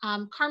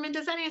 Carmen,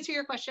 does that answer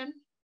your question?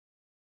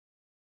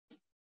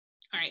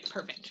 All right,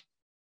 perfect.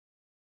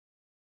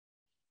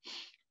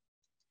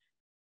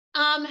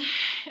 One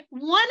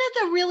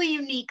of the really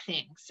unique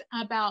things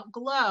about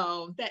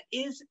GLOW that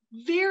is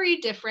very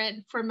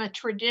different from a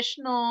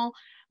traditional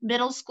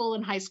middle school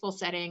and high school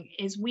setting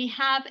is we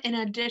have an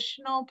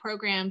additional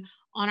program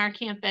on our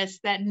campus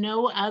that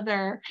no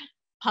other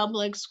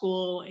public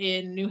school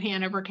in New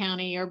Hanover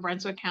County or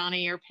Brunswick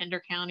County or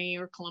Pender County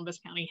or Columbus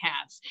County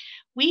has.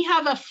 We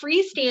have a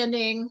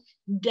freestanding,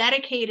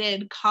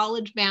 dedicated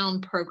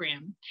college-bound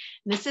program.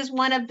 This is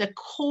one of the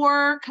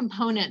core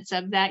components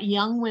of that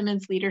young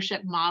women's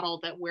leadership model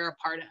that we're a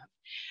part of.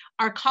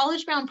 Our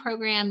college-bound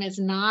program is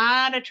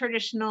not a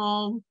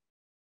traditional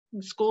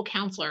school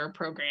counselor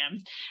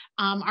program.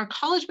 Our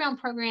college-bound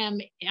program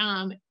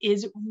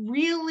is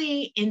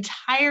really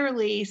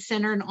entirely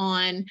centered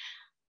on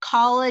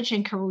college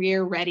and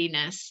career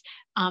readiness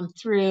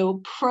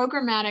through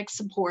programmatic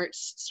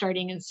supports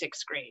starting in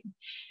 6th grade.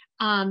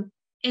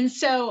 And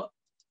so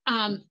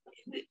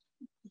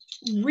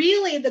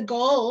really the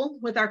goal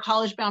with our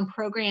college-bound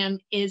program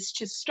is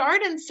to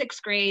start in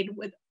 6th grade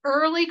with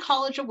early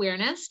college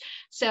awareness.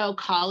 So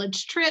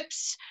college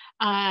trips,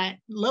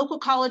 local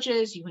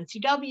colleges,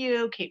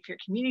 UNCW, Cape Fear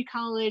Community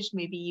College,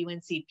 maybe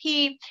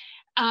UNCP,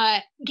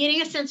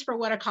 getting a sense for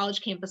what a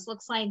college campus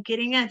looks like,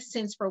 getting a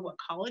sense for what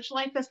college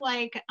life is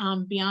like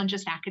beyond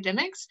just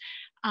academics,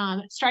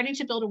 starting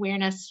to build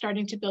awareness,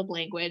 starting to build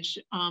language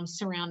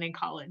surrounding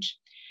college.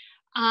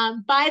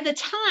 By the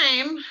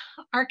time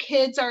our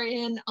kids are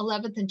in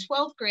 11th and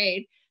 12th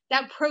grade,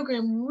 that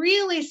program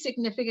really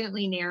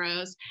significantly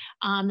narrows,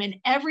 and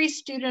every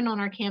student on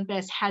our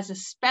campus has a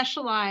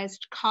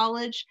specialized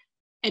college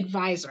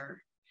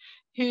advisor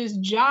whose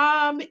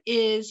job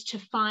is to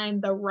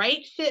find the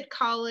right fit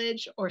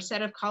college or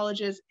set of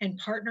colleges and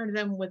partner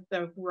them with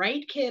the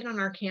right kid on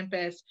our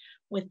campus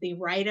with the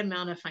right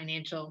amount of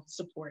financial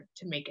support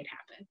to make it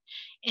happen.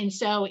 And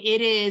so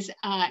it is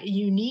a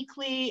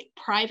uniquely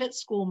private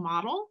school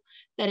model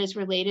that is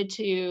related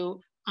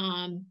to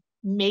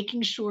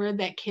making sure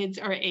that kids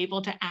are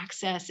able to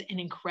access an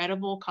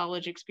incredible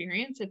college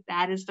experience if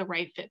that is the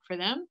right fit for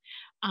them,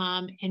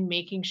 and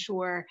making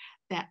sure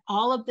that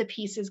all of the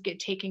pieces get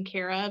taken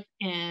care of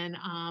and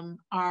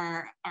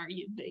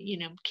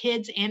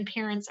kids and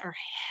parents are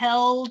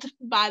held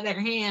by their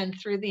hand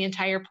through the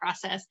entire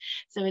process.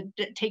 So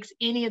it takes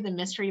any of the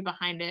mystery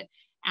behind it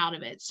out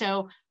of it.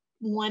 So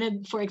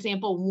For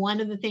example,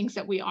 one of the things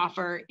that we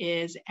offer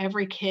is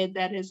every kid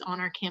that is on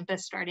our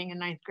campus starting in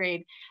 9th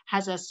grade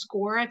has a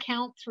score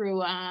account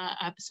through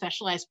a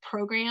specialized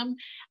program,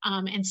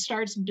 and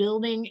starts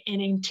building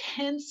an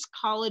intense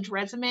college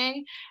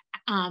resume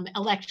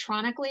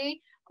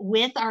electronically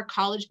with our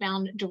college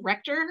bound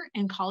director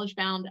and college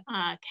bound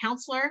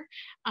counselor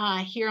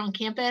here on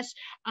campus.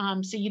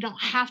 So you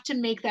don't have to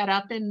make that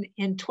up in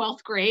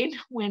 12th grade,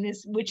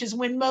 which is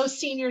when most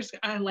seniors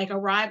like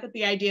arrive at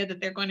the idea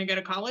that they're going to go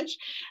to college.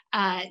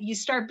 You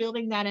start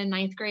building that in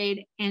 9th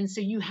grade. And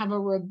so you have a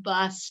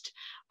robust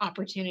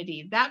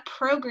opportunity. That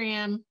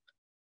program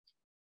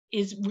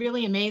is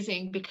really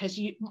amazing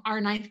because our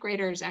 9th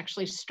graders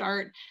actually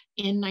start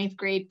in 9th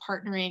grade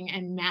partnering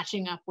and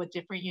matching up with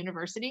different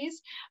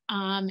universities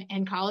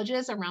and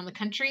colleges around the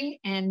country,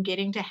 and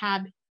getting to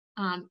have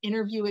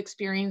interview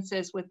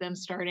experiences with them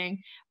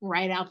starting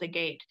right out the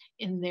gate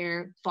in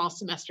their fall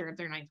semester of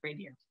their 9th grade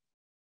year.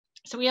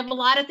 So we have a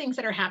lot of things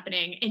that are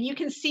happening, and you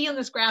can see on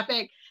this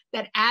graphic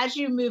that as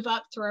you move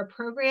up through our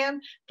program,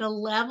 the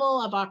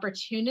level of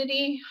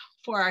opportunity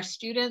for our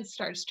students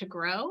starts to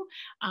grow.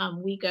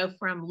 We go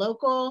from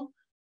local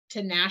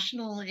to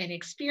national in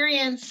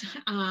experience,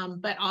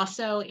 but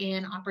also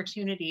in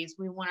opportunities.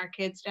 We want our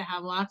kids to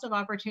have lots of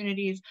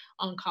opportunities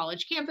on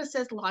college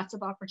campuses, lots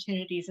of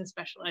opportunities in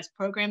specialized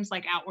programs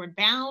like Outward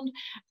Bound,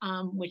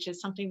 which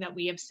is something that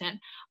we have sent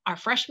our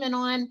freshmen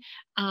on.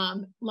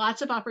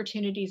 Lots of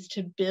opportunities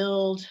to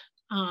build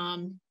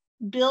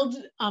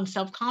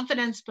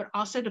self-confidence, but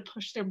also to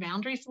push their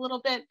boundaries a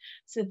little bit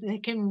so that they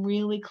can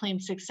really claim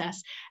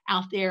success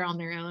out there on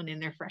their own in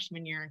their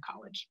freshman year in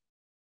college.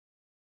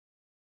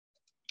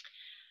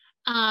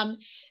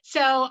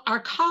 So our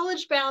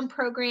college bound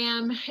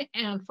program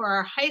for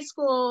our high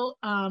school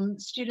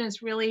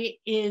students really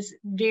is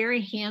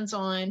very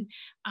hands-on.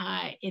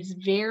 It's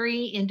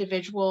very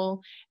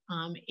individual.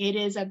 It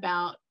is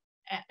about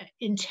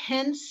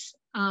intense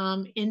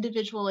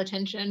individual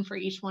attention for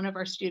each one of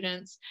our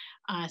students,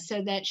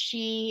 so that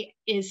she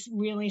is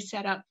really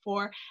set up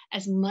for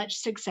as much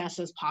success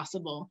as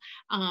possible.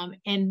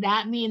 And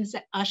that means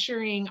that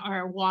ushering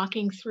or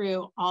walking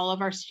through all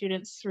of our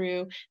students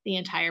through the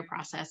entire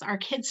process. Our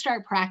kids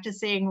start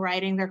practicing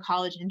writing their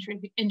college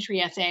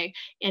entry essay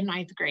in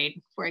 9th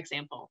grade, for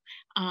example,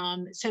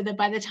 so that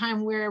by the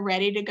time we're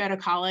ready to go to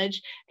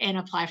college and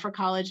apply for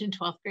college in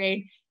 12th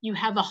grade, you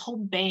have a whole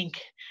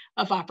bank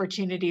of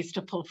opportunities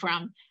to pull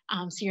from,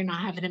 so you're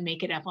not having to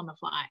make it up on the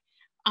fly.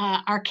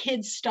 Our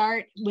kids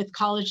start with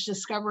college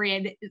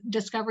discovery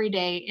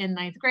day in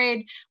 9th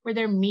grade, where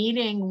they're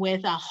meeting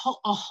with a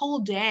whole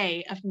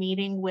day of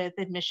meeting with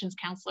admissions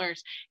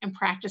counselors and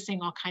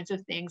practicing all kinds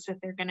of things that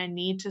they're going to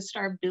need to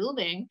start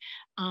building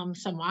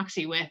some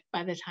moxie with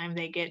by the time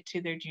they get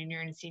to their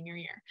junior and senior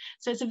year.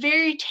 So it's a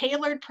very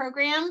tailored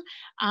program.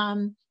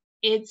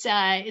 It's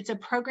a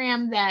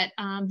program that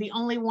the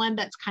only one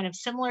that's kind of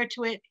similar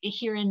to it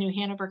here in New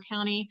Hanover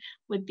County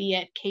would be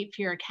at Cape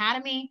Fear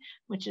Academy,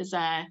 which is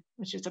a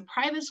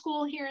private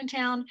school here in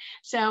town.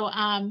 So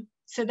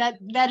so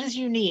that is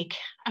unique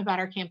about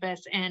our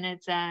campus, and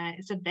it's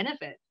a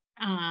benefit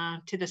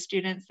to the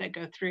students that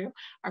go through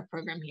our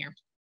program here.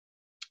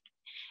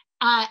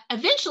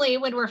 Eventually,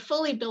 when we're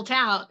fully built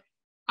out,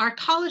 our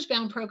college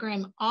bound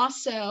program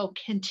also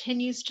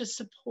continues to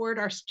support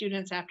our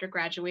students after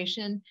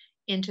graduation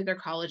into their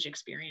college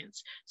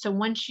experience. So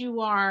once you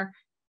are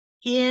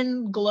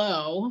in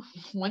GLOW,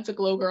 once a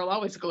GLOW girl,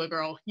 always a GLOW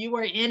girl, you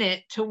are in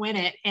it to win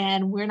it,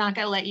 and we're not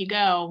going to let you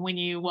go when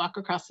you walk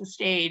across the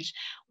stage.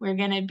 We're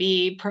going to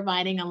be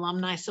providing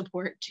alumni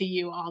support to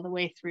you all the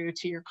way through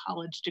to your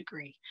college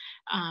degree,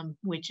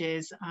 which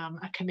is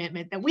a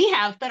commitment that we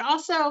have, but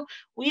also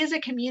we as a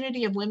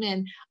community of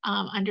women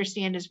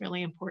understand is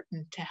really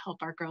important to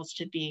help our girls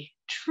to be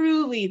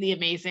truly the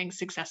amazing,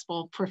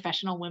 successful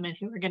professional women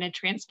who are going to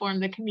transform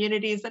the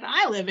communities that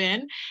I live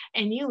in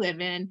and you live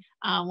in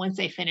once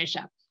they finish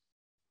up.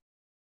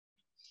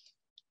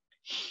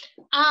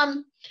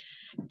 And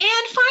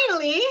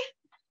finally,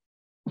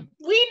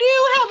 we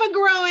do have a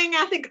growing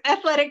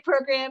athletic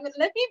program.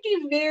 Let me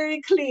be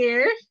very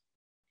clear.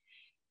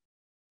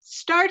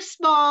 Start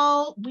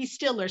small, we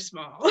still are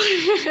small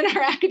in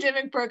our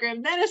academic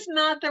program. That is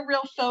not the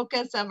real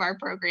focus of our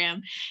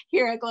program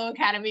here at GLOW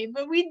Academy,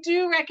 but we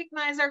do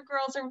recognize our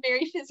girls are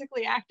very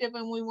physically active,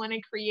 and we want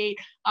to create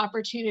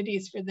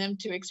opportunities for them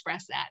to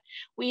express that.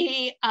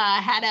 We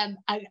had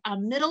a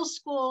middle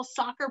school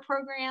soccer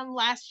program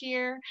last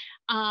year.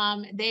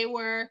 They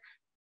were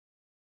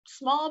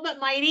small but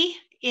mighty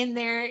in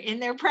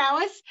their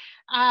prowess.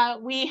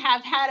 We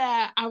have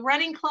had a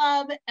running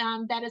club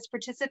that has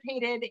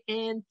participated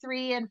in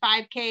 3 and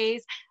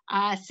 5Ks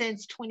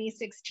since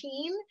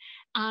 2016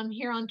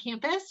 here on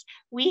campus.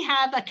 We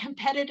have a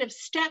competitive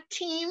step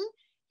team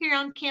here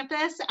on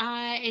campus,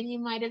 and you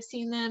might have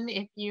seen them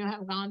if you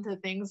have gone to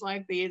things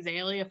like the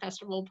Azalea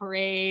Festival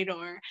Parade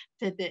or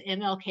to the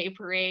MLK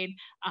Parade.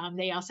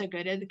 They also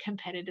go to the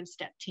competitive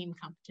step team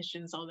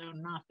competitions, although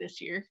not this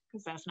year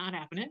because that's not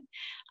happening.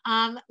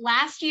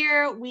 Last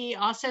year, we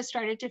also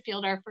started to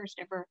field our first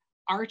ever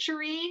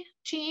archery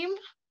team,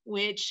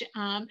 which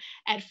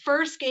at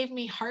first gave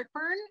me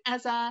heartburn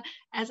as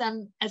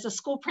a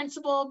school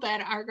principal, but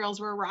our girls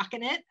were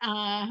rocking it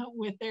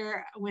with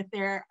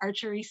their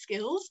archery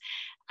skills.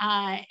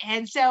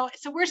 And so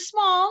we're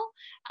small,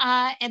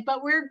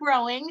 but we're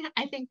growing.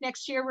 I think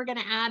next year we're going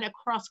to add a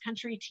cross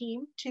country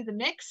team to the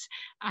mix.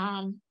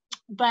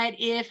 But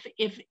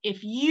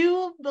if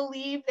you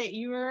believe that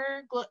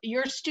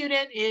your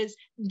student is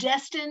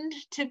destined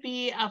to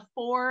be a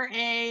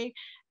 4A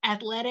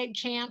athletic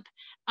champ,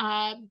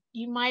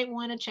 you might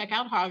want to check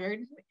out Hoggard,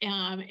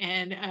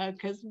 and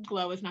because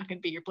Glow is not going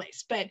to be your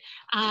place. But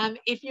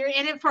if you're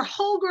in it for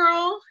whole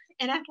girl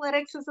and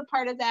athletics is a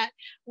part of that,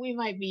 we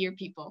might be your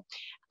people.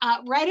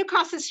 Right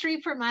across the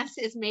street from us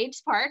is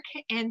Mapes Park,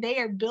 and they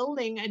are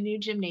building a new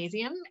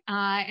gymnasium,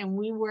 and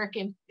we work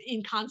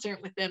in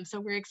concert with them. So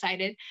we're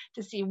excited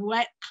to see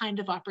what kind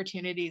of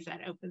opportunities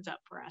that opens up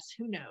for us.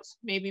 Who knows?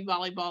 Maybe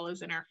volleyball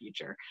is in our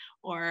future,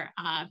 or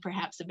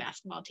perhaps a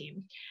basketball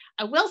team.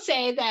 I will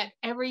say that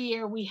every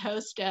year we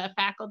host a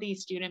faculty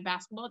student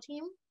basketball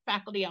team.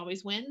 Faculty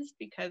always wins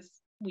because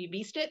we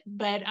beast it,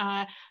 but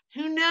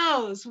who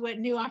knows what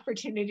new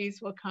opportunities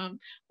will come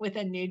with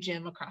a new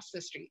gym across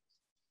the street.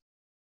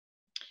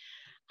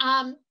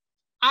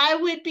 I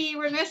would be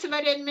remiss if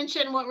I didn't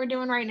mention what we're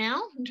doing right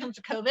now in terms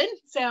of COVID.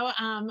 So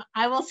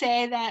I will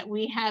say that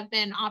we have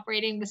been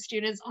operating with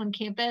students on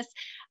campus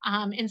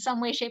in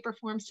some way, shape, or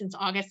form since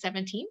August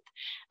 17th.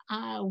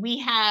 We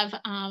have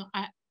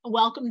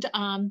welcomed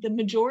the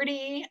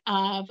majority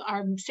of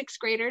our sixth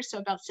graders, so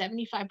about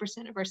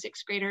 75% of our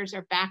sixth graders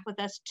are back with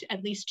us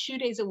at least 2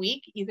 days a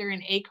week, either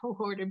in A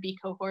cohort or B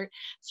cohort,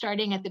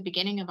 starting at the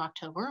beginning of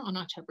October, on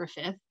October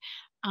 5th.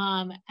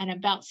 And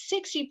about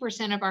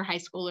 60% of our high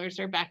schoolers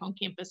are back on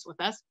campus with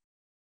us.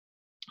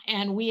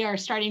 And we are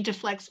starting to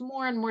flex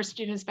more and more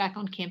students back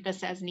on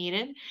campus as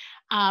needed.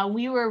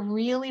 We were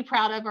really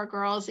proud of our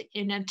girls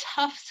in a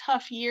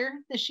tough year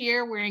this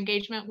year, where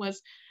engagement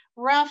was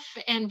rough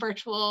and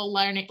virtual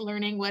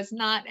learning was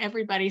not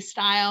everybody's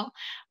style.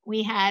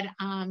 We had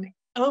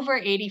over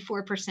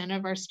 84%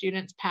 of our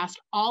students passed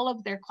all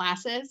of their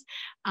classes.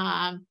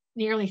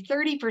 Nearly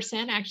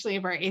 30% actually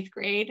of our 8th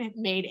grade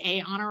made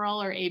A honor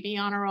roll or AB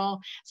honor roll.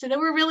 So they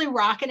were really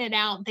rocking it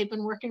out. They've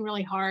been working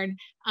really hard.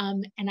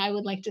 And I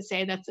would like to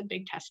say that's a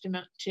big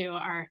testament to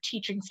our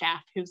teaching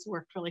staff, who's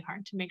worked really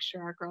hard to make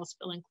sure our girls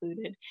feel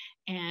included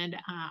and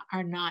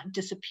are not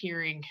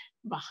disappearing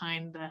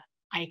behind the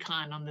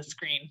icon on the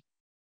screen.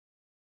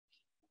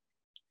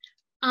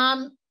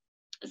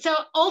 So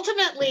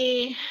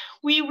ultimately,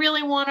 we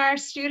really want our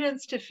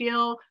students to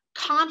feel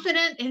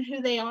confident in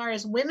who they are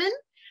as women,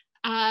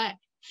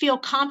 feel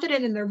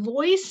confident in their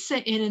voice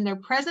and in their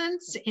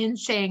presence, in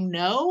saying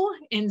no,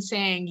 in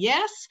saying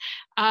yes,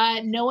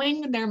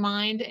 knowing their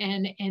mind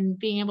and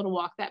being able to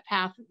walk that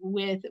path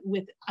with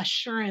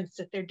assurance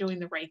that they're doing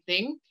the right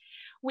thing.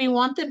 We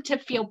want them to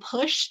feel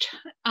pushed,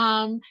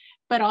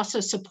 but also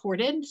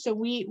supported. So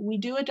we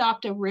do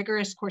adopt a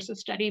rigorous course of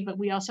study, but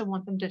we also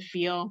want them to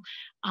feel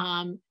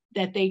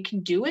that they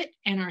can do it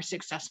and are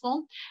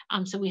successful.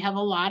 So we have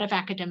a lot of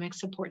academic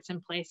supports in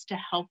place to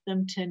help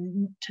them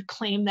to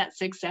claim that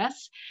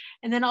success.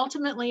 And then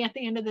ultimately, at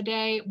the end of the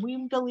day,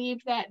 we believe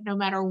that no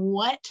matter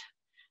what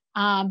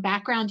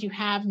background you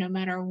have, no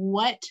matter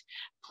what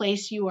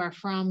place you are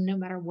from, no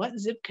matter what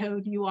zip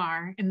code you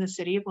are in the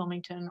city of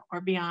Wilmington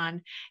or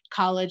beyond,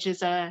 college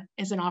is an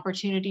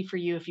opportunity for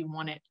you if you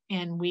want it.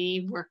 And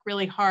we work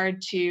really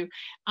hard to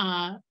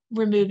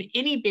remove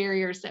any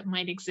barriers that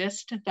might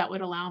exist that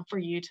would allow for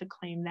you to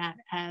claim that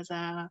as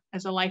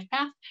a life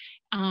path,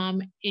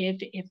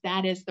 if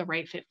that is the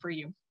right fit for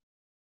you.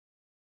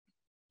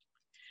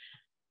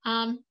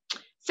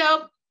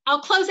 So I'll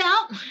close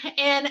out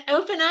and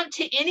open up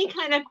to any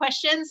kind of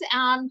questions,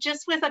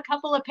 just with a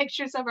couple of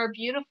pictures of our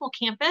beautiful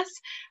campus.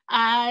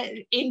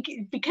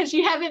 Because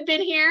you haven't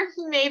been here,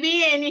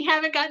 maybe, and you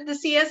haven't gotten to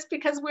see us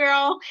because we're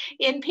all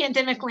in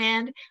pandemic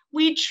land,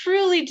 we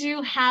truly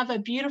do have a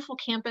beautiful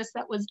campus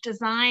that was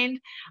designed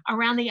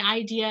around the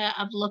idea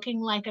of looking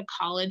like a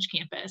college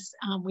campus.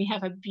 We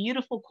have a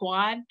beautiful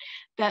quad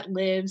that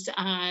lives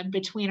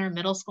between our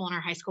middle school and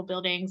our high school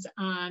buildings.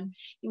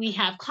 We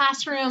have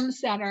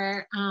classrooms that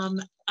are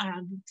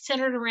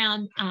centered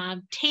around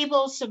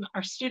tables. So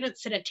our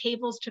students sit at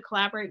tables to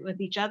collaborate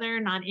with each other,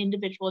 not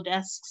individual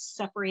desks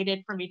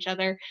separated from each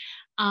other.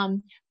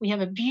 We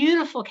have a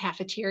beautiful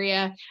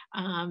cafeteria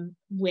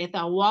with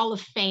a wall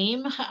of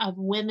fame of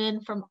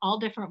women from all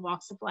different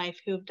walks of life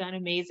who have done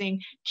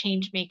amazing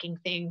change-making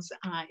things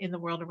in the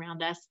world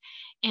around us.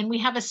 And we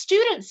have a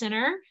student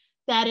center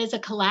that is a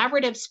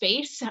collaborative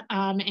space,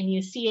 and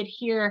you see it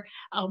here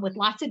with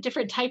lots of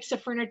different types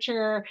of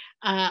furniture,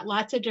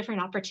 lots of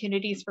different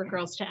opportunities for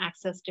girls to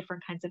access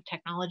different kinds of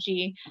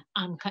technology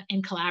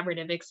and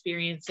collaborative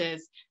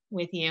experiences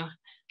with you.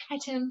 Hi,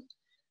 Tim.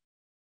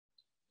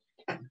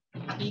 Are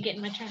you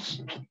getting my trash?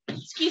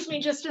 Excuse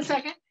me just a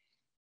second.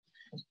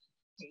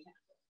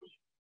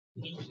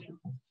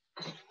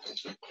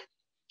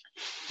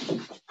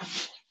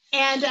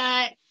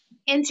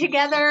 And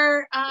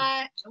together,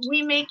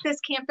 we make this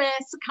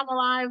campus come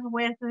alive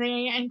with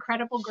the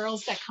incredible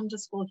girls that come to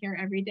school here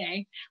every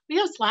day. We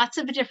host lots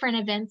of different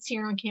events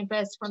here on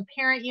campus, from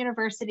Parent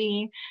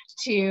University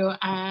to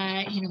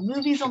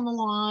movies on the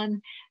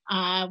lawn.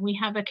 We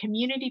have a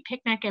community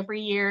picnic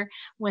every year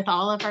with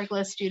all of our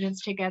GLOW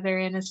students together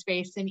in a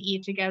space and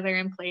eat together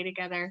and play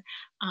together.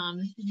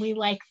 We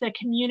like the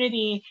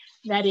community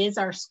that is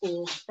our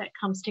school that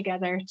comes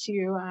together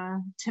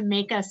to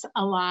make us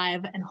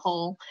alive and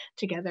whole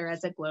together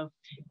as a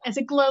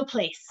GLOW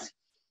place.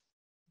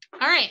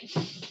 All right.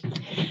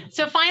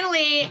 So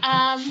finally,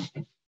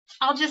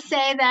 I'll just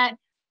say that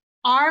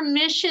our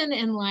mission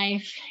in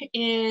life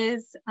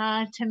is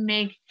to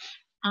make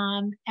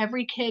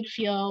every kid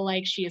feel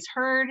like she is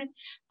heard,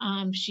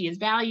 she is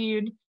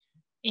valued,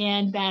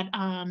 and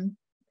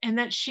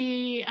that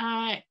she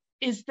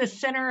is the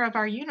center of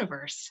our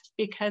universe,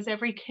 because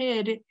every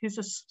kid who's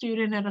a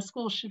student at a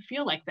school should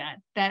feel like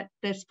that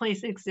this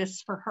place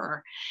exists for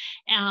her.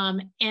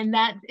 And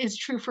that is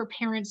true for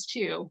parents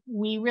too.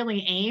 We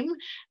really aim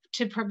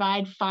to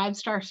provide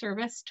 5-star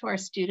service to our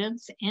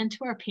students and to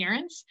our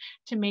parents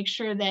to make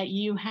sure that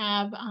you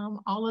have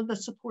all of the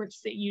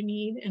supports that you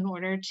need in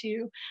order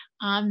to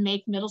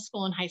make middle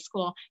school and high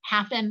school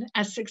happen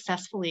as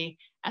successfully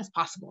as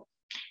possible.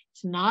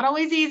 It's not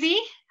always easy.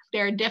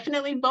 There are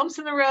definitely bumps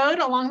in the road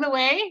along the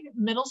way.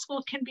 Middle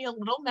school can be a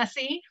little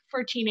messy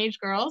for teenage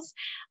girls.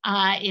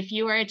 If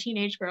you are a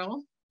teenage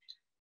girl,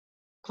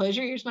 close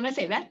your ears when I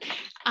say that.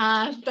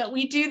 But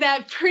we do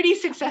that pretty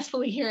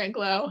successfully here at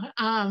GLOW,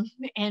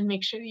 and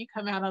make sure that you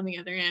come out on the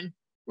other end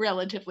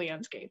relatively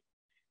unscathed.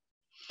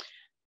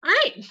 All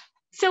right,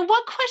 so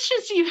what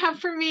questions do you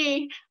have for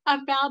me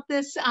about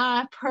this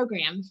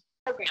program?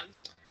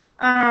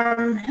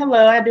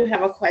 Hello, I do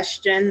have a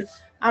question.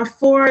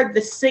 For the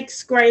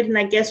 6th grade, and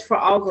I guess for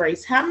all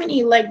grades, how many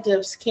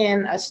electives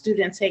can a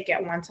student take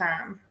at one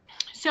time?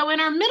 So in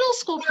our middle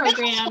school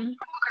program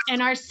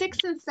and our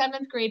 6th and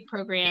 7th grade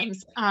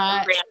programs,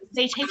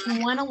 they take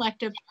 1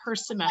 elective per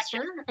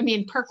semester,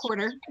 per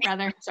quarter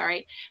rather,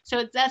 sorry.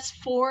 So that's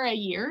 4 a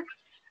year.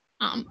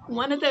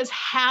 One of those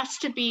has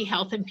to be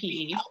health and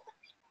PE,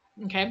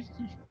 okay?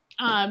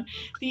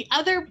 The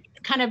other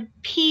kind of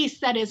piece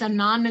that is a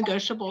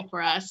non-negotiable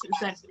for us is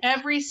that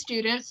every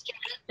student,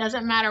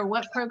 doesn't matter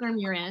what program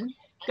you're in,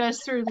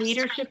 goes through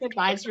leadership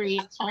advisory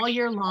all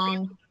year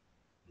long,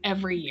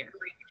 every year.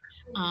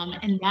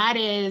 And that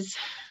is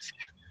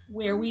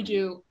where we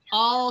do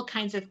all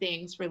kinds of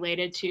things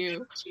related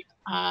to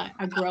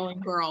a growing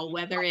girl,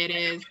 whether it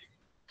is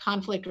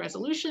conflict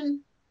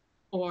resolution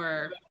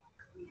or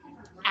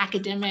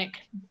academic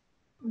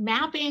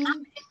mapping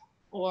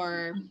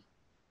or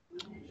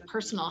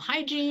personal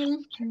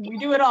hygiene. We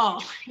do it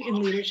all in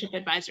leadership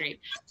advisory.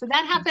 So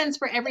that happens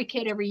for every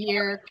kid every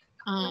year,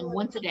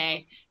 once a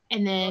day.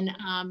 And then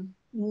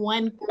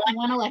one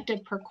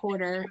elective per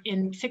quarter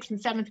in 6th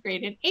and 7th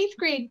grade. In 8th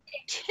grade,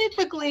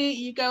 typically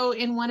you go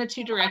in one of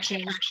 2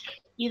 directions.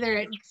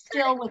 Either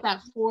still with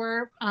that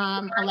 4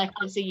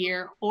 electives a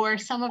year, or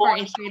some of our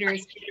 8th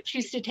graders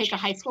choose to take a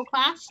high school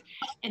class,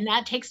 and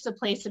that takes the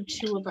place of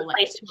 2 of the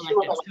electives.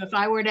 So if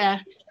I were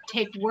to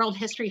take world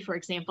history, for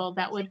example,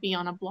 that would be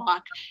on a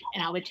block,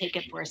 and I would take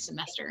it for a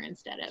semester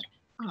instead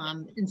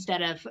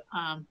of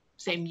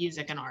say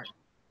music and art.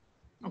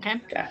 Okay.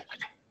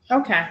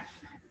 Okay.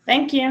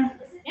 Thank you.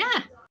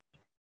 Yeah.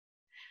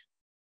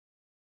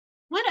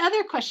 What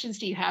other questions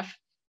do you have?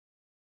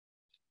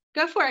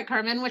 Go for it,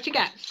 Carmen. What you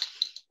got?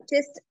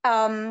 Just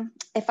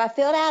if I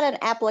filled out an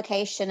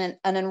application,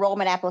 an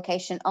enrollment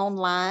application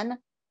online,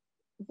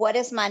 what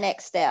is my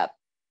next step?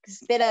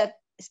 It's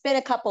been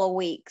a couple of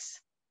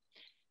weeks.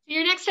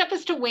 Your next step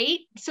is to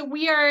wait. So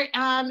we are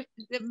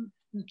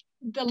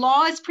the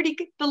law is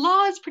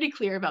pretty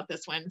clear about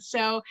this one.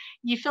 So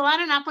you fill out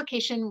an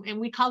application, and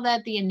we call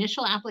that the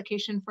initial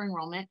application for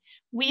enrollment.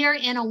 We are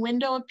in a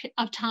window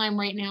of time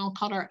right now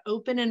called our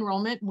open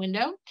enrollment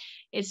window.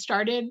 It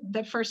started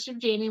the 1st of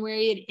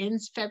January. It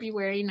ends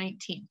February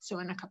 19th, so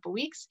in a couple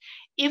weeks.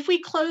 If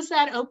we close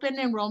that open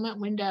enrollment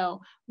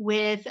window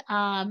with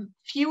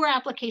fewer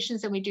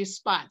applications than we do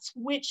spots,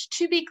 which,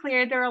 to be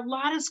clear, there are a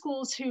lot of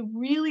schools who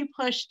really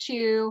push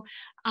to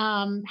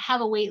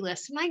have a wait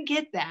list, and I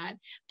get that.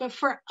 But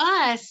for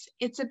us,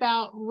 it's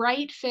about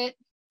right fit,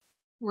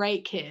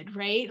 right kid,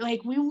 right?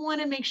 Like, we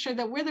want to make sure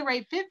that we're the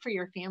right fit for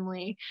your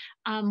family.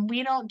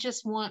 We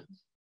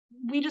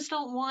just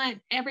don't want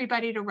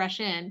everybody to rush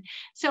in.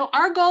 So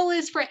our goal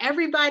is for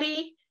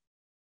everybody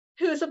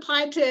who has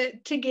applied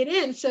to get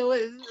in. So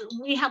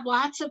we have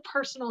lots of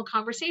personal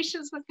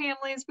conversations with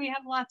families. We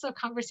have lots of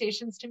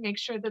conversations to make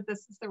sure that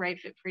this is the right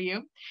fit for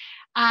you.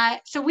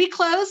 So we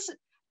close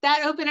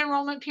that open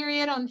enrollment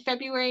period on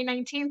February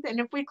 19th. And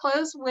if we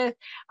close with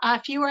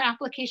fewer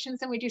applications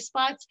than we do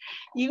spots,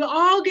 you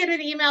all get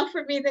an email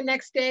from me the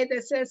next day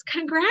that says,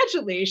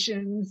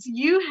 congratulations,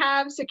 you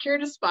have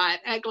secured a spot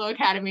at Glow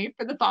Academy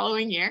for the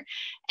following year.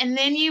 And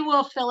then you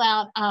will fill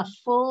out a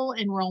full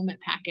enrollment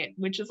packet,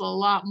 which is a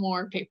lot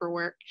more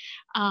paperwork.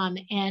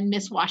 And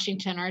Miss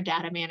Washington, our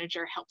data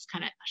manager, helps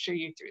kind of usher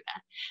you through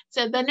that.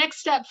 So the next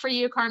step for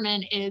you,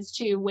 Carmen, is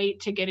to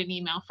wait to get an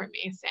email from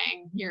me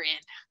saying you're in,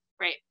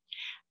 right?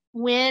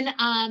 When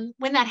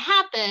that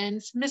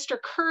happens, Mr.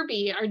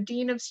 Kirby, our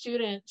Dean of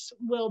Students,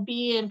 will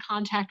be in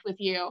contact with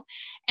you.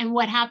 And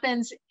what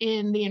happens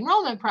in the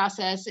enrollment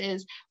process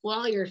is,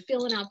 while you're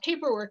filling out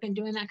paperwork and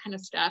doing that kind of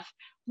stuff,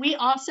 we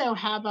also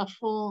have a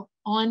full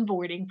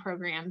onboarding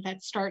program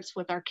that starts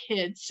with our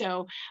kids.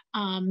 So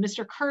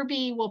Mr.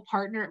 Kirby will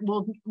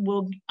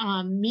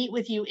meet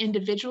with you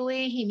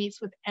individually. He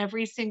meets with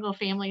every single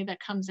family that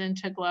comes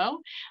into Glow.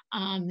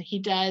 He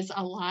does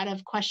a lot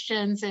of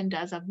questions and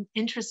does an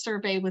interest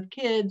survey with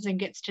kids and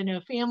gets to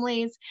know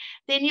families.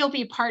 Then you'll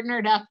be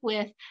partnered up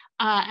with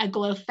a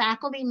Glow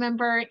faculty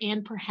member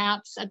and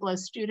perhaps a Glow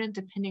student,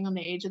 depending on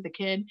the age of the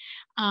kid,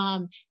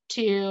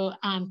 to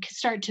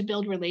start to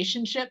build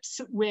relationships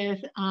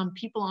with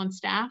people on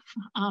staff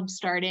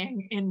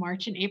starting in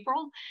March and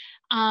April.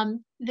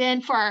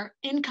 Then for our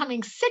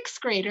incoming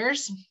 6th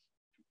graders,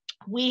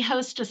 we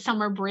host a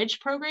summer bridge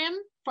program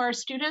for our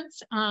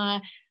students,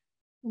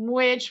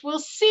 which we'll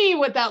see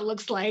what that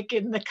looks like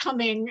in the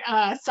coming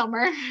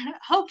summer.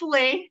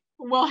 Hopefully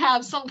we'll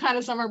have some kind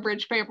of summer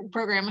bridge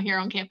program here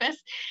on campus.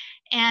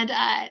 And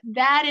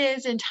that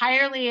is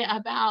entirely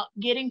about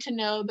getting to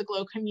know the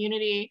Glow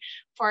community.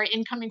 For our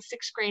incoming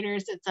 6th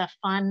graders, it's a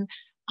fun,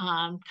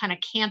 kind of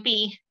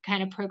campy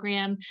kind of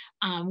program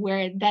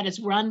where that is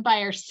run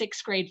by our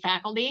 6th grade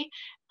faculty,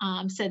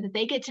 so that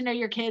they get to know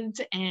your kids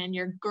and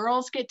your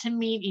girls get to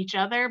meet each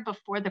other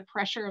before the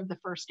pressure of the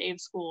first day of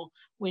school,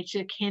 which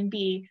it can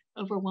be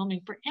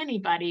overwhelming for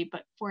anybody,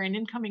 but for an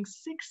incoming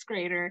 6th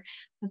grader,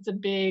 that's a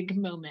big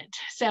moment.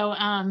 So,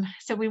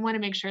 so we want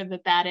to make sure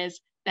that that is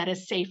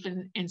safe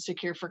and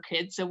secure for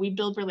kids. So we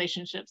build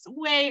relationships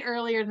way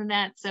earlier than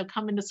that. So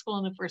coming to school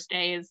on the first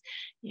day is,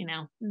 you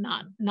know,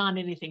 not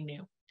anything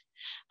new.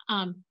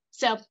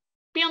 So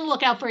be on the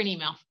lookout for an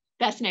email.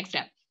 That's the next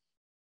step.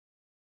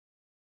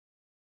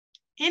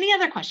 Any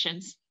other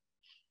questions?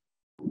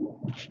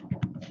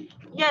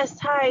 Yes,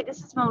 hi,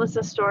 this is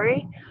Melissa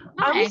Story.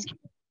 Hi.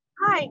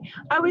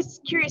 I was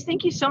curious.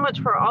 Thank you so much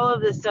for all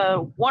of this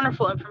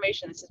wonderful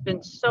information. This has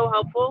been so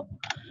helpful.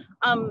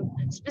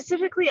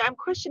 Specifically, I have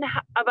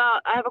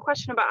a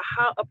question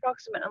about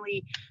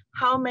approximately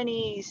how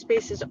many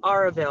spaces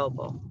are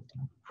available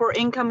for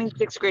incoming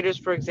 6th graders,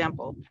 for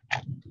example.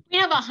 We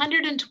have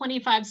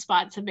 125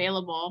 spots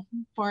available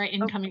for our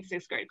incoming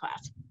 6th grade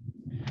class.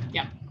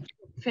 Yep.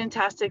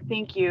 Fantastic,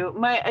 thank you.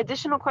 My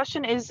additional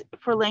question is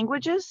for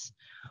languages.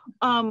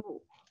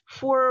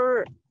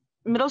 For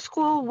middle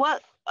school,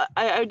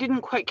 I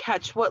didn't quite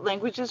catch what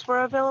languages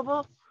were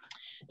available.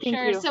 Thank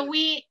you. So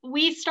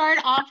we start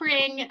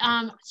offering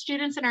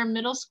students in our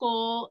middle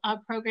school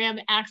program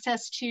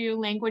access to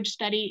language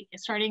study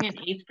starting in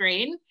 8th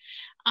grade.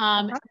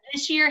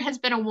 This year has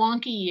been a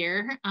wonky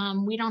year.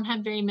 We don't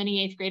have very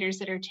many 8th graders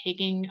that are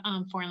taking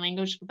foreign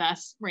language with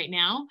us right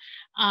now,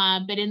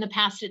 but in the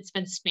past it's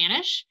been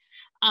Spanish.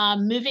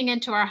 Moving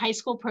into our high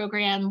school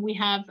program, we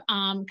have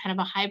kind of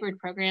a hybrid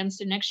program.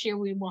 So next year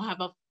we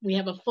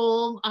have a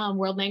full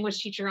world language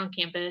teacher on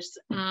campus.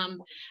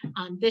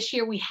 This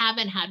year we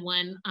haven't had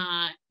one.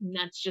 And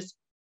that's just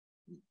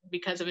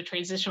because of a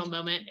transitional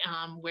moment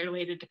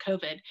related to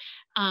COVID.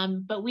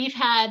 But we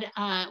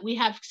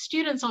have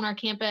students on our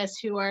campus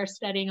who are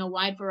studying a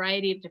wide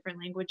variety of different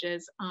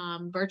languages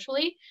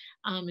virtually,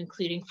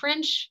 including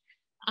French.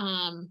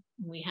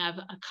 We have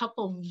a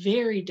couple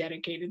very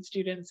dedicated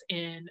students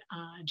in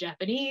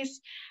Japanese.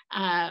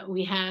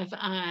 We have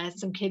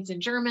some kids in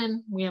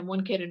German. We have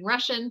one kid in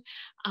Russian,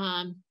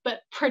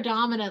 but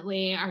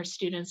predominantly our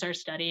students are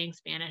studying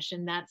Spanish,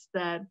 and that's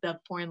the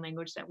foreign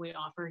language that we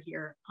offer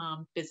here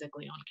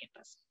physically on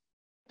campus.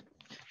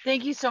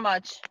 Thank you so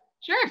much.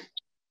 Sure.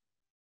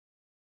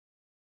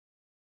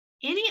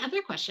 Any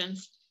other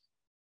questions?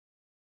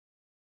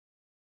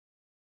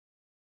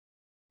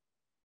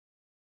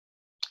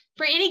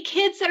 For any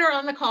kids that are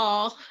on the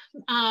call,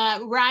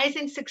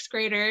 rising 6th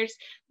graders,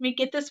 let me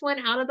get this one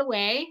out of the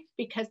way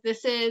because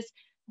this is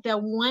the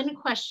one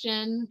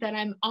question that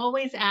I'm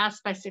always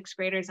asked by 6th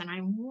graders, and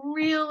I'm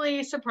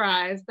really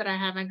surprised that I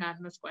haven't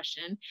gotten this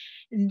question.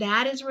 And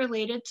that is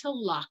related to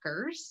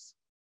lockers,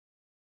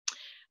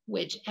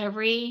 which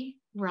every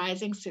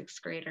rising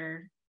 6th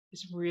grader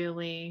is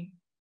really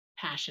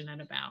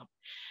passionate about.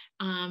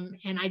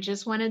 And I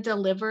just want to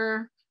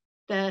deliver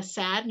the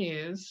sad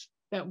news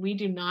that we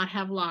do not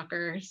have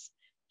lockers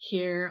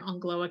here on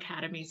Glow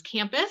Academy's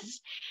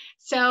campus.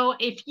 So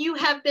if you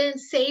have been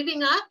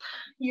saving up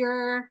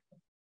your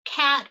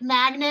cat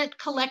magnet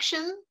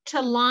collection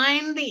to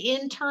line the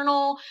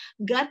internal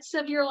guts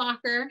of your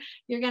locker,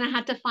 you're going to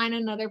have to find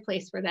another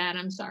place for that.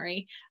 I'm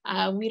sorry.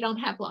 We don't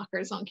have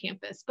lockers on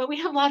campus, but we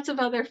have lots of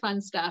other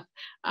fun stuff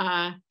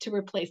to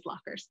replace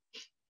lockers.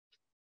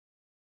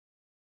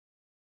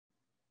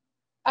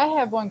 I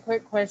have one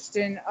quick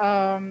question.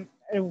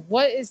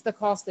 What is the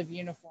cost of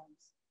uniforms?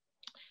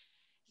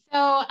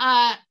 So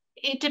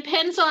it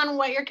depends on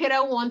what your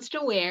kiddo wants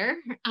to wear.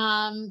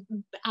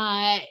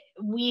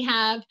 We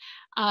have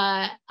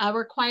a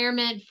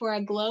requirement for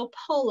a glow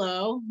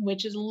polo,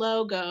 which is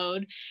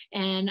logoed,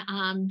 and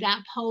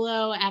that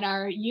polo at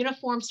our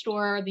uniform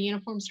store, or the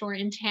uniform store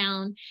in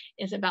town,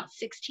 is about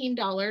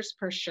 $16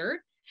 per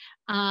shirt.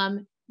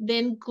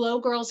 Then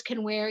glow girls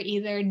can wear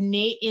either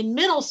in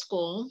middle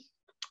school,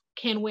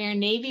 can wear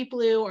navy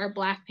blue or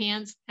black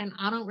pants, and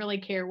I don't really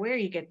care where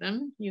you get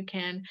them. You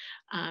can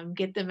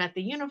get them at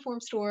the uniform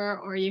store,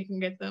 or you can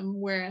get them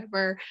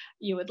wherever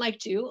you would like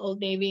to. Old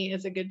Navy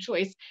is a good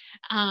choice,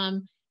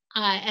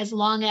 as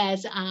long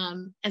as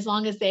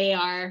they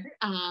are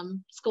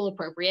school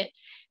appropriate.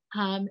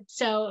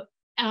 So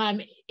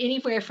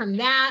anywhere from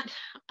that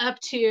up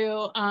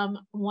to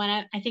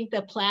I think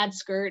the plaid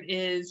skirt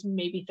is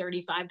maybe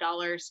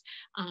 $35,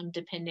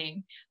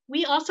 depending.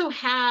 We also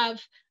have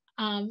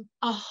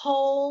a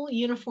whole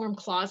uniform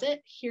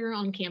closet here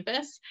on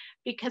campus,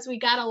 because we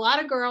got a lot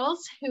of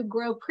girls who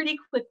grow pretty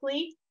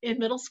quickly in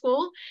middle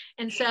school.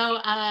 And so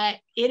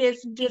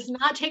does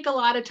not take a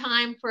lot of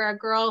time for a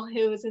girl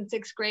who is in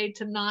 6th grade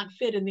to not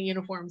fit in the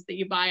uniforms that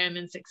you buy them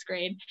in 6th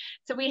grade.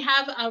 So we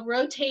have a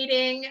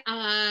rotating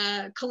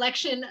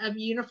collection of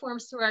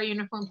uniforms through our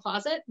uniform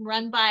closet,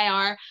 run by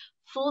our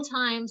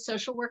full-time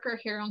social worker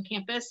here on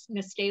campus,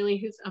 Miss Staley,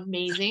 who's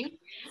amazing.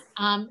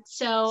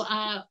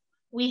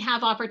 We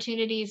have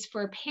opportunities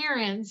for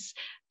parents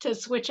to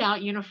switch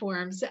out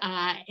uniforms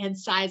and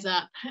size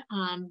up,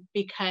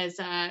 because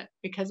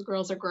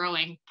girls are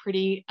growing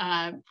pretty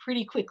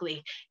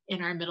quickly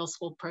in our middle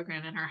school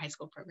program and our high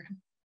school program.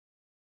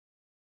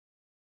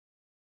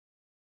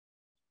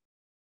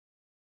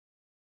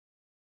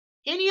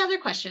 Any other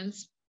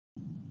questions?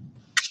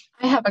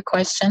 I have a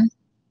question.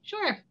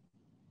 Sure.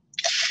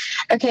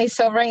 Okay,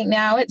 so right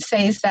now it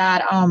says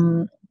that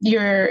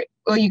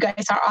you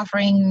guys are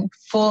offering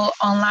full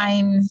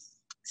online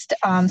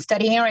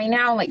studying right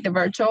now, like the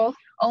virtual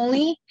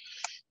only.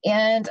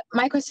 And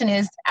my question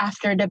is,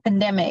 after the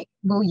pandemic,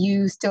 will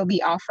you still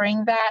be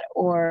offering that,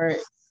 or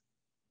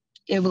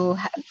the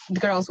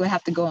girls will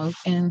have to go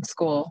in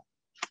school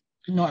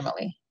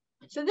normally?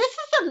 So this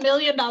is $1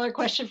 million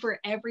question for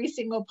every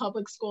single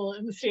public school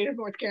in the state of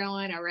North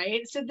Carolina,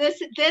 right? So this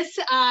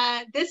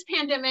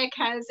pandemic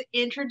has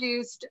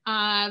introduced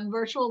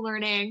virtual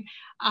learning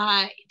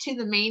to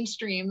the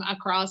mainstream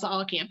across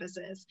all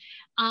campuses.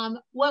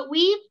 What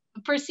we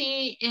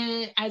foresee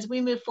as we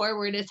move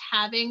forward is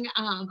having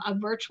a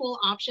virtual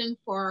option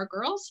for our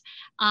girls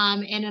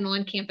and an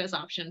on-campus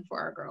option for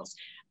our girls.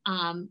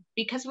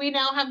 Because we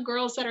now have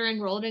girls that are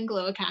enrolled in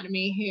Glow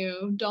Academy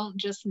who don't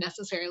just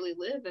necessarily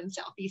live in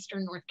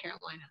southeastern North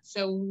Carolina.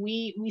 So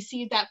we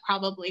see that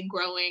probably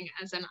growing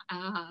as an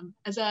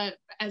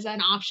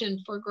option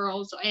for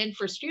girls and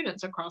for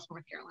students across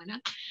North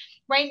Carolina.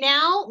 Right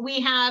now, we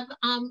have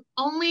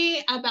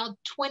only about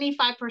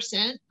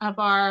 25% of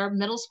our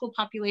middle school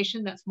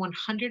population that's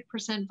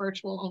 100%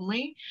 virtual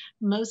only.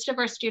 Most of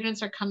our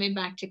students are coming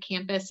back to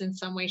campus in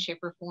some way, shape,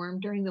 or form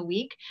during the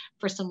week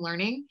for some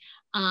learning.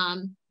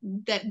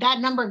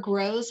 That number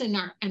grows in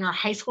our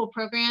high school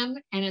program,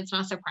 and it's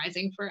not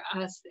surprising for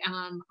us.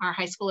 Our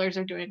high schoolers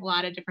are doing a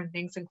lot of different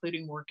things,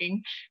 including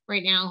working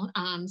right now.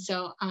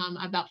 So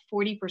about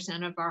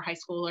 40% of our high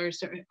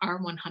schoolers are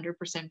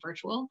 100%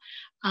 virtual.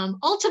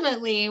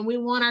 Ultimately, we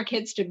want our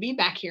kids to be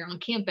back here on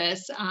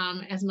campus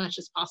as much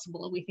as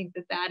possible. We think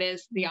that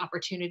is the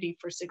opportunity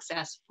for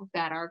success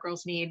that our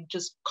girls need,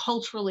 just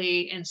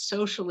culturally and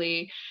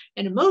socially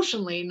and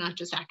emotionally, not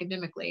just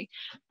academically.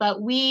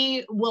 But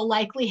we will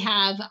likely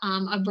have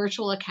a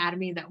virtual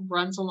academy that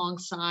runs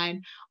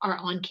alongside our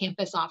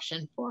on-campus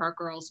option for our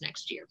girls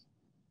next year.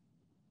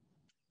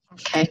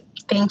 Okay,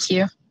 thank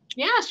you.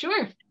 Yeah,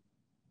 sure.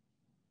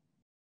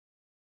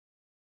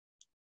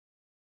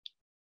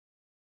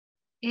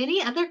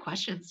 Any other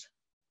questions?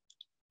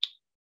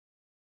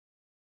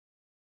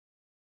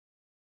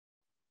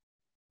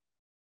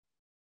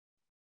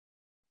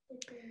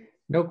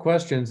 No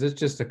questions. It's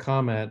just a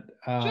comment.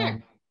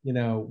 Sure. You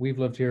know, we've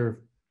lived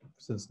here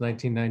since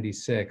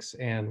 1996,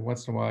 and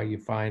once in a while you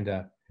find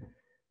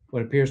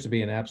what appears to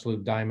be an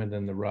absolute diamond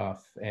in the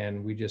rough.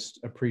 And we just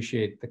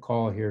appreciate the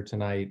call here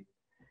tonight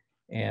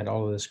and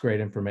all of this great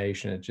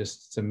information.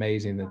 It's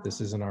amazing that this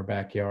is in our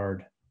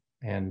backyard,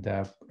 and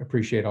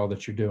appreciate all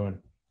that you're doing.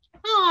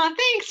 Oh,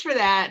 thanks for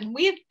that.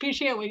 We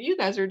appreciate what you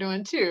guys are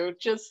doing too,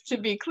 just to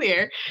be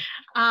clear.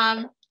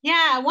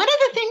 Yeah, one of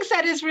the things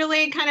that is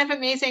really kind of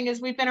amazing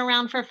is we've been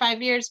around for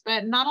 5 years,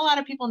 but not a lot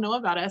of people know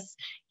about us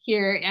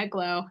here at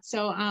Glow.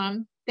 So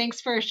thanks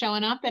for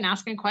showing up and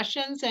asking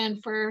questions and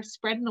for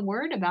spreading the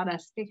word about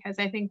us, because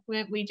I think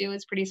what we do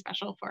is pretty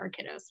special for our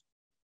kiddos.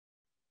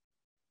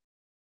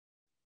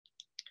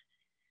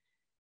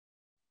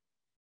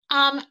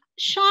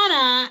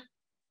 Shauna,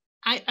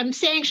 I'm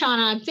saying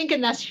Shauna, I'm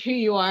thinking that's who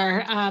you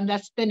are.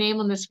 That's the name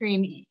on the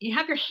screen. You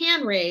have your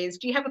hand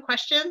raised. Do you have a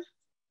question?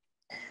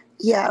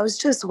 Yeah, I was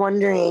just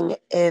wondering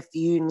if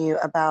you knew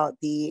about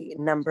the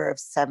number of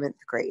 7th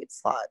grade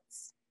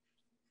slots.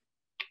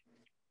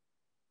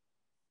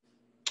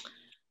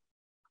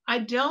 I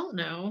don't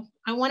know.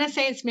 I want to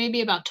say it's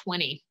maybe about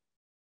 20.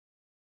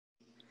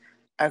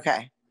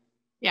 Okay.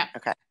 Yeah.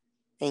 Okay.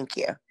 Thank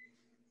you.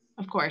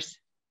 Of course.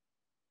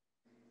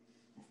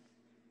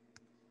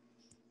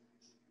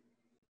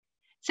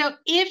 So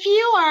if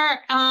you are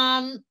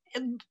on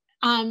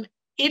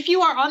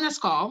this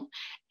call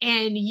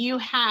and you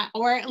have,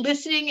 or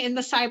listening in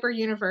the cyber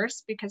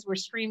universe, because we're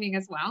streaming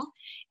as well,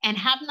 and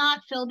have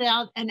not filled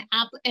out an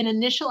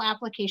initial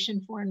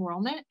application for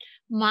enrollment,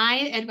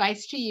 my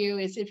advice to you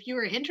is, if you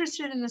are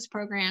interested in this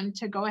program,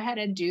 to go ahead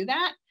and do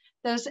that.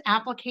 Those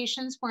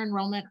applications for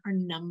enrollment are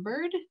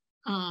numbered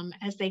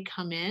as they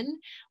come in,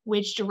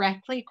 which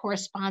directly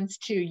corresponds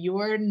to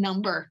your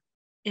number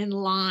in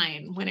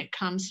line when it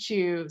comes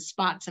to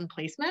spots and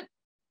placement.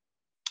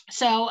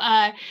 So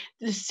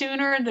the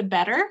sooner the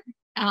better,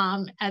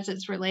 as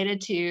it's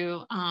related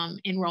to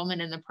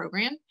enrollment in the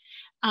program.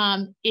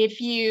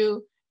 If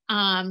you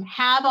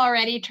have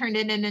already turned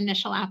in an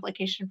initial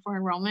application for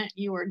enrollment,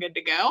 you are good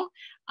to go,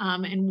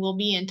 and we'll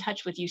be in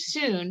touch with you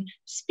soon.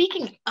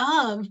 Speaking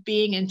of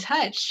being in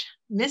touch,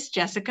 Miss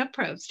Jessica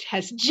Probst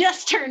has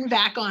just turned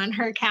back on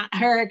her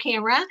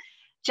camera.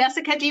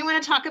 Jessica, do you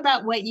want to talk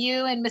about what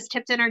you and Miss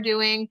Tipton are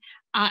doing?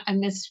 And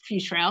Miss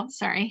Futrell,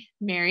 sorry,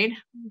 married,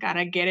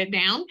 gotta get it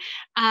down,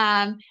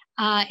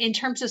 in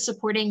terms of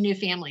supporting new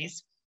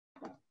families?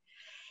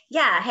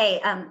 Yeah, hey,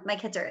 my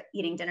kids are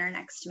eating dinner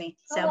next to me.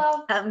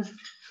 So,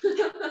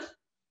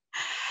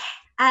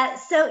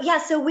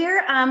 so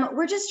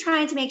we're just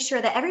trying to make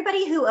sure that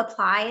everybody who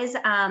applies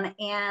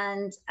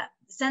and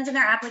sends in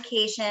their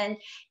application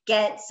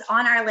gets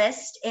on our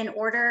list in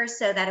order,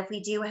 so that if we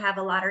do have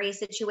a lottery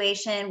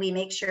situation, we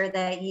make sure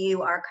that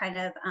you are kind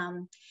of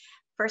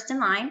first in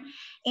line,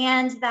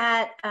 and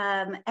that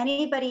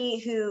anybody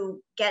who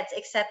gets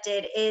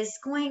accepted is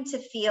going to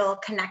feel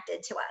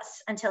connected to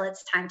us until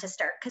it's time to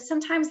start. Because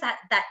sometimes that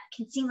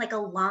can seem like a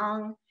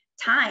long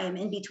time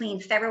in between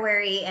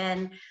February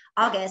and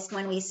August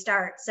when we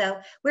start. So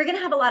we're going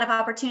to have a lot of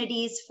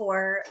opportunities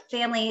for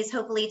families,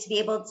 hopefully, to be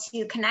able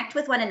to connect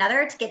with one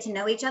another, to get to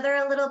know each other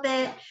a little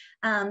bit,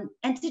 and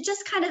to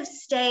just kind of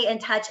stay in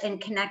touch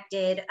and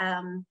connected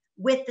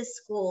with the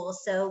school.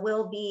 So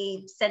we'll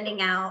be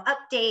sending out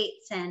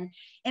updates and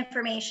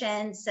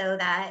information so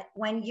that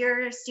when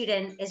your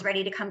student is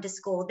ready to come to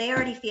school, they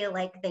already feel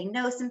like they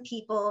know some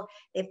people,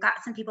 they've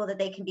got some people that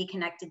they can be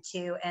connected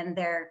to, and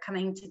they're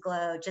coming to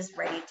GLOW just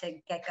ready to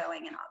get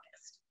going in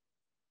August.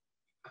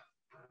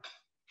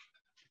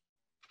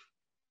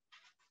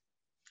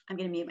 I'm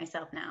going to mute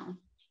myself now,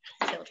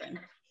 children.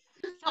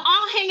 So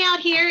I'll hang out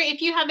here.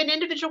 If you have an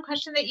individual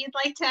question that you'd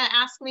like to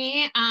ask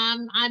me,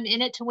 I'm in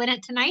it to win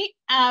it tonight.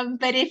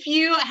 But if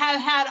you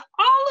have had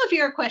all of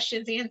your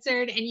questions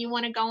answered and you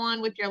want to go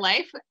on with your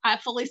life, I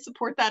fully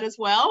support that as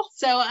well.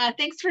 So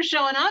thanks for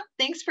showing up.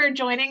 Thanks for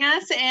joining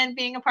us and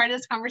being a part of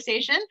this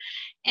conversation.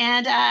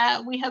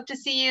 And we hope to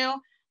see you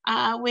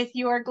with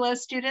your GLOW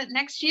student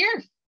next year.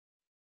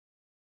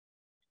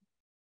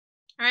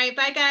 All right,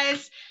 bye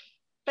guys.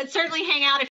 But certainly hang out if